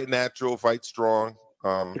know, fight natural, fight strong.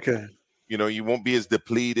 Okay. You know, you won't be as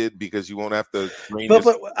depleted because you won't have to. But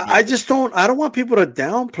I don't want people to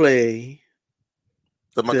downplay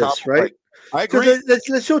this, right? I agree.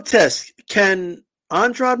 Let's do a test. Can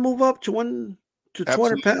Andrade move up to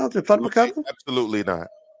 200 pounds and fight Macabo? Absolutely not.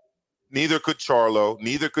 Neither could Charlo.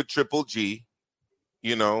 Neither could Triple G.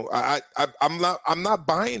 You know, I'm not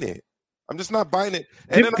buying it. I'm just not buying it.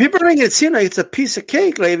 And people make it seem like it's a piece of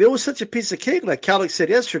cake. Like, if it was such a piece of cake, like Calix said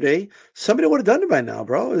yesterday, somebody would have done it by now,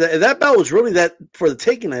 bro. That bout was really that for the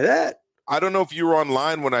taking like that. I don't know if you were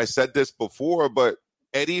online when I said this before, but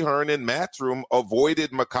Eddie Hearn and Matchroom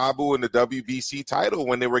avoided Makabu and the WBC title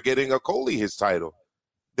when they were getting Okolie his title.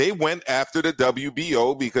 They went after the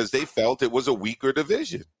WBO because they felt it was a weaker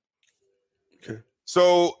division. Okay.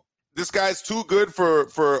 So this guy's too good for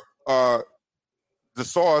the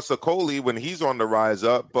sauce, Okolie, when he's on the rise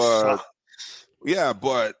up. But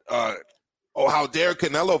how dare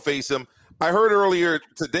Canelo face him? I heard earlier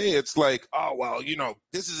today, it's like, oh, well,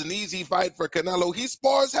 this is an easy fight for Canelo. He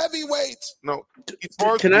spars heavyweights. No.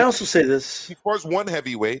 Can I also say this? He spars one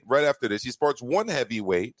heavyweight right after this. He spars one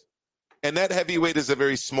heavyweight, and that heavyweight is a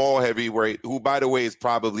very small heavyweight, who, by the way, is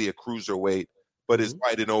probably a cruiserweight, but is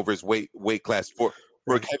fighting over his weight class for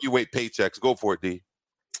heavyweight paychecks. Go for it, D.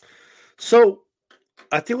 So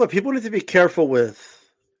I think what people need to be careful with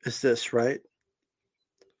is this, right?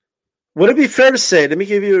 Would it be fair to say, let me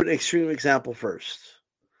give you an extreme example first,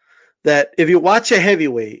 that if you watch a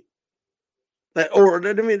heavyweight, or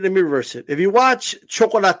let me reverse it. If you watch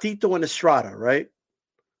Chocolatito and Estrada, right,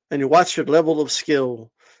 and you watch your level of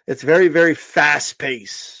skill, it's very, very fast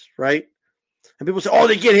paced, right? And people say, oh,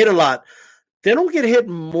 they get hit a lot. They don't get hit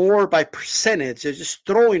more by percentage. They're just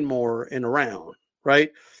throwing more in a round,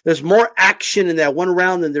 right? There's more action in that one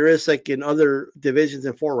round than there is like in other divisions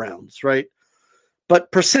in 4 rounds, right? But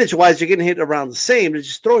percentage-wise, you're getting hit around the same. They're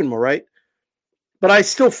just throwing more, right? But I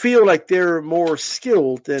still feel like they're more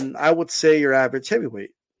skilled than, I would say, your average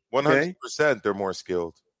heavyweight. 100%, they're more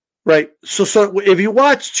skilled. Right. So if you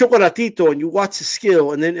watch Chocolatito and you watch the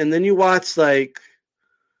skill, and then you watch, like,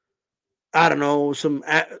 I don't know, some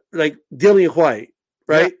like Dillian White,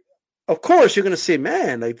 right? Yeah. Of course, you're going to say,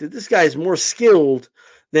 man, like, this guy's more skilled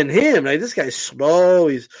than him. Like, this guy's slow.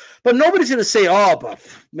 But nobody's going to say, oh, but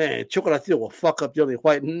man, Chocolatito will fuck up Dillian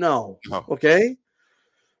White. No. Okay?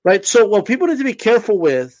 Right? So what people need to be careful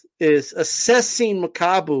with is assessing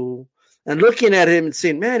Makabu and looking at him and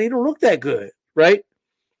saying, man, he don't look that good, right?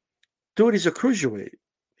 Dude, he's a cruiserweight.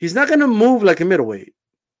 He's not going to move like a middleweight.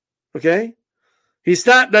 Okay? He's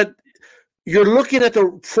not that. You're looking at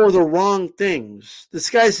for the wrong things. This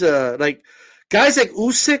guy's guys like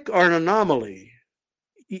Usyk are an anomaly.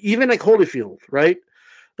 Even like Holyfield, right?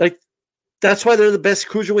 Like, that's why they're the best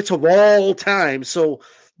cruiserweights of all time. So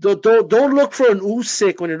don't look for an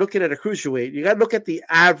Usyk when you're looking at a cruiserweight. You got to look at the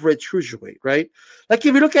average cruiserweight, right? Like,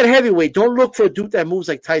 if you look at heavyweight, don't look for a dude that moves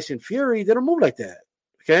like Tyson Fury. They don't move like that,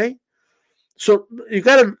 okay? So you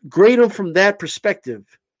got to grade them from that perspective.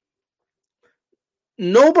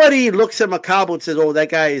 Nobody looks at Makabu and says, oh, that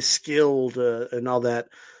guy is skilled and all that.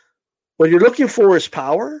 What you're looking for is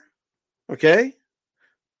power, okay?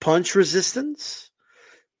 Punch resistance.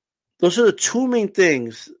 Those are the 2 main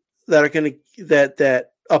things that are going to that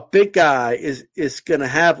a big guy is going to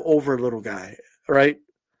have over a little guy, right?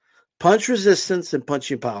 Punch resistance and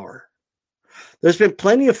punching power. There's been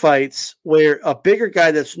plenty of fights where a bigger guy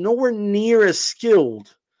that's nowhere near as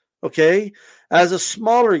skilled, okay, as a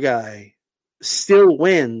smaller guy still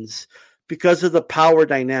wins because of the power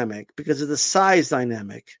dynamic, because of the size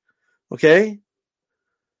dynamic, okay?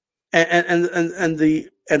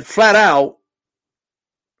 And flat out,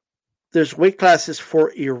 there's weight classes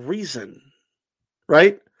for a reason,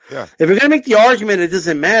 right? Yeah. If you're going to make the argument it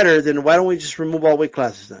doesn't matter, then why don't we just remove all weight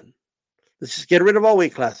classes then? Let's just get rid of all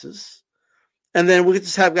weight classes. And then we could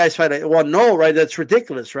just have guys fight. Well, no, right? That's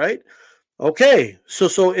ridiculous, right? Okay.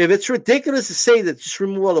 So if it's ridiculous to say that just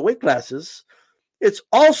remove all the weight classes, it's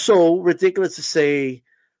also ridiculous to say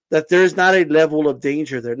that there's not a level of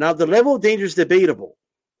danger there. Now, the level of danger is debatable,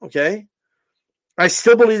 okay? I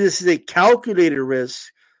still believe this is a calculated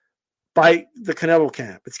risk by the Canelo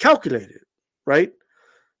camp. It's calculated, right?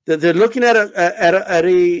 They're looking at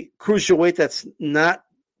a cruiserweight that's not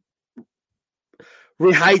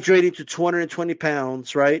rehydrating to 220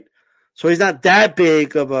 pounds, right? So he's not that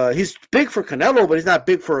big of a – he's big for Canelo, but he's not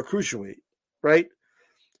big for a cruiserweight, right?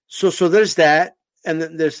 So there's that. And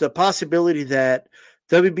then there's the possibility that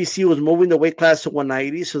WBC was moving the weight class to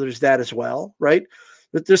 190, so there's that as well, right?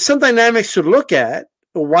 But there's some dynamics to look at,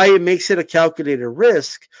 why it makes it a calculated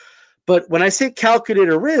risk. But when I say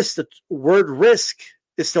calculated risk, the word risk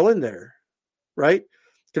is still in there, right?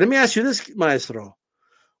 Let me ask you this, Maestro.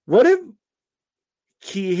 What if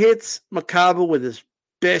he hits Makabu with his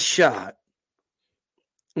best shot?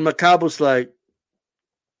 And Makabu's like,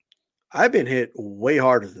 I've been hit way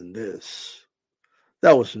harder than this.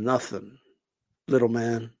 That was nothing, little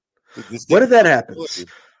man. What if that happens?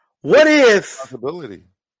 What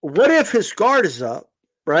if his guard is up,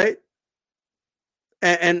 right?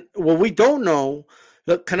 And what we don't know,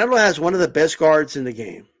 look, Canelo has one of the best guards in the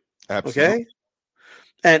game. Absolutely. Okay?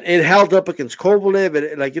 And it held up against Kovalev.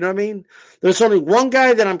 You know what I mean? There's only one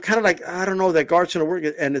guy that I'm kind of like, I don't know, that guard's going to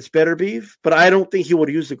work, and it's Beterbiev. But I don't think he would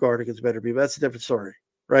use the guard against Beterbiev. That's a different story,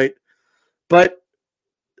 right? But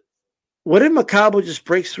what if Makabu just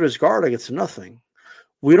breaks through his guard against nothing?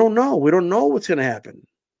 We don't know. We don't know what's going to happen.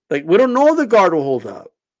 Like, we don't know if the guard will hold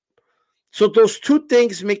up. So those two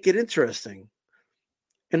things make it interesting,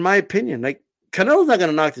 in my opinion. Like, Canelo's not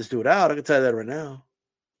going to knock this dude out. I can tell you that right now.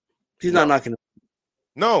 He's not knocking him.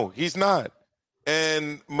 No, he's not.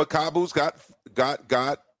 And Makabu's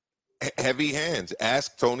got heavy hands.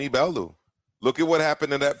 Ask Tony Bellew. Look at what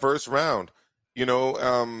happened in that first round. You know,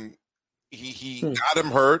 he got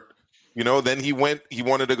him hurt. You know, then he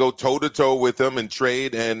wanted to go toe-to-toe with him and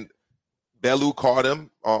trade, and Bellew caught him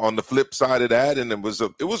on the flip side of that, and it was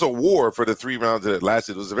a war for the 3 rounds that it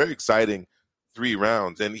lasted. It was a very exciting 3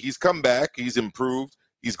 rounds, and he's come back. He's improved.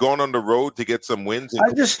 He's gone on the road to get some wins.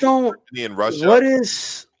 I just don't. In Russia.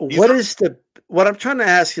 What I'm trying to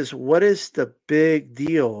ask is, what is the big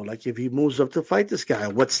deal? Like, if he moves up to fight this guy,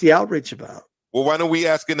 what's the outrage about? Well, why don't we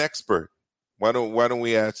ask an expert? Why don't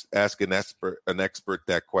we ask an expert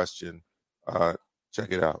that question?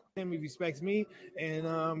 Check it out. He respects me,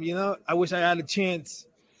 and you know, I wish I had a chance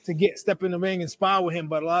to step in the ring and spar with him.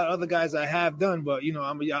 But a lot of other guys I have done, but you know,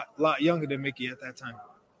 I'm a lot younger than Mickey at that time.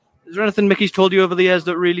 Is there anything Mickey's told you over the years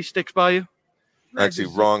that really sticks by you? Actually,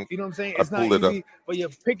 wrong. You know what I'm saying? It's not easy, but you're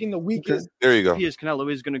picking the weakest. Okay. There you go.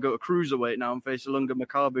 Canelo is going to go to cruiserweight now and face Ilunga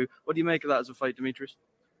Makabu. What do you make of that as a fight, Demetrius?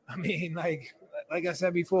 I mean, like I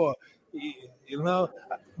said before, you know,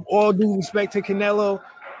 all due respect to Canelo,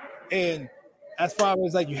 and as far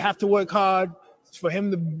as like you have to work hard for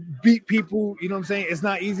him to beat people. You know what I'm saying? It's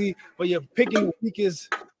not easy, but you're picking the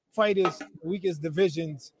weakest fighters, the weakest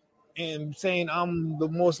divisions, and saying I'm the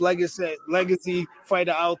most legacy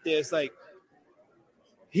fighter out there. It's like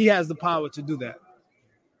he has the power to do that.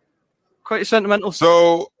 Quite sentimental.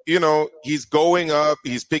 So, you know, he's going up.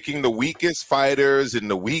 He's picking the weakest fighters in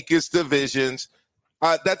the weakest divisions.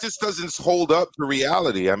 That just doesn't hold up to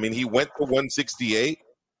reality. I mean, he went to 168.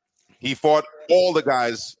 He fought all the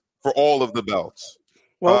guys for all of the belts.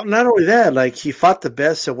 Well, not only that, like he fought the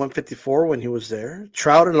best at 154 when he was there.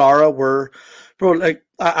 Trout and Lara were, bro, like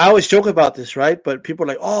I always joke about this, right? But people are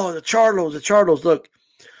like, oh, the Charlos. Look,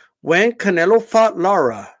 when Canelo fought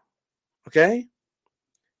Lara, okay,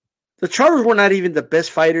 the Charlos were not even the best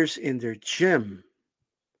fighters in their gym.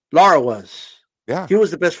 Lara was. Yeah. He was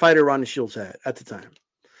the best fighter Ronnie Shields had at the time.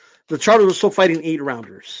 The Charlos were still fighting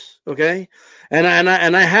 8-rounders, okay? And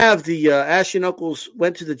I have the Ashley Knuckles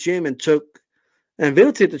went to the gym and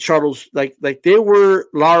videotaped the Charlos like they were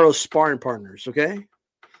Lara's sparring partners, okay?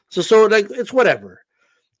 So like it's whatever.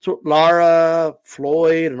 So Lara,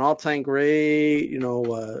 Floyd, an all-time great, you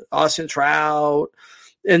know, Austin Trout,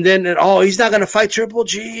 and then he's not gonna fight Triple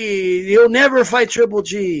G. He'll never fight Triple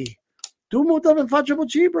G. Dumo doesn't fight Triple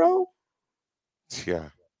G, bro. Yeah,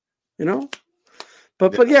 you know.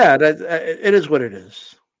 But yeah, it is what it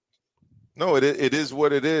is. No, it is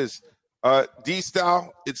what it is.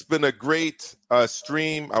 D-Style, it's been a great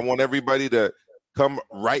stream. I want everybody to come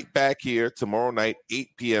right back here tomorrow night, 8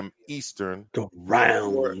 p.m. Eastern. The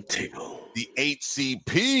round table. The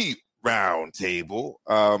HCP round table.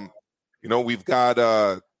 You know, we've got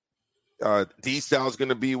D-Style's going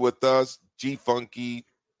to be with us, G-Funky,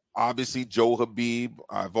 obviously Joe Habib.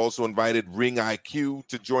 I've also invited Ring IQ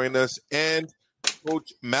to join us, and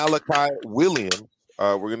Coach Malachi Williams.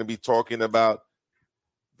 We're going to be talking about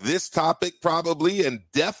this topic probably, and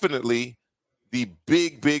definitely the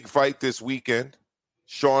big fight this weekend.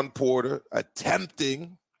 Sean Porter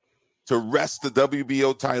attempting to wrest the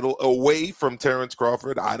WBO title away from Terrence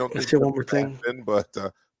Crawford. I don't think one more thing, but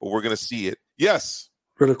we're going to see it. Yes.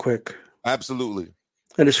 Really quick. Absolutely.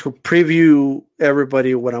 And just preview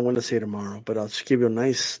everybody what I want to say tomorrow, but I'll just give you a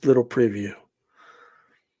nice little preview.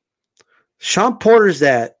 Sean Porter's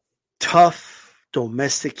that tough,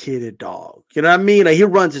 domesticated dog. You know what I mean? Like he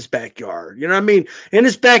runs his backyard. You know what I mean? In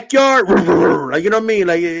his backyard, like you know what I mean?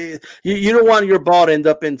 Like you don't want your ball to end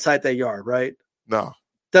up inside that yard, right? No.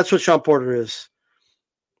 That's what Sean Porter is.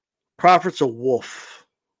 Crawford's a wolf.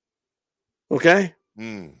 Okay?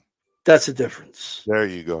 That's the difference. There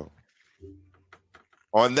you go.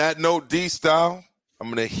 On that note, D-Style,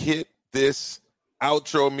 I'm going to hit this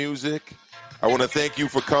outro music. I want to thank you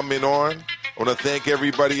for coming on. I want to thank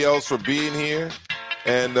everybody else for being here.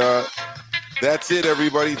 And that's it,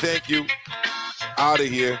 everybody. Thank you. Out of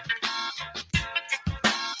here.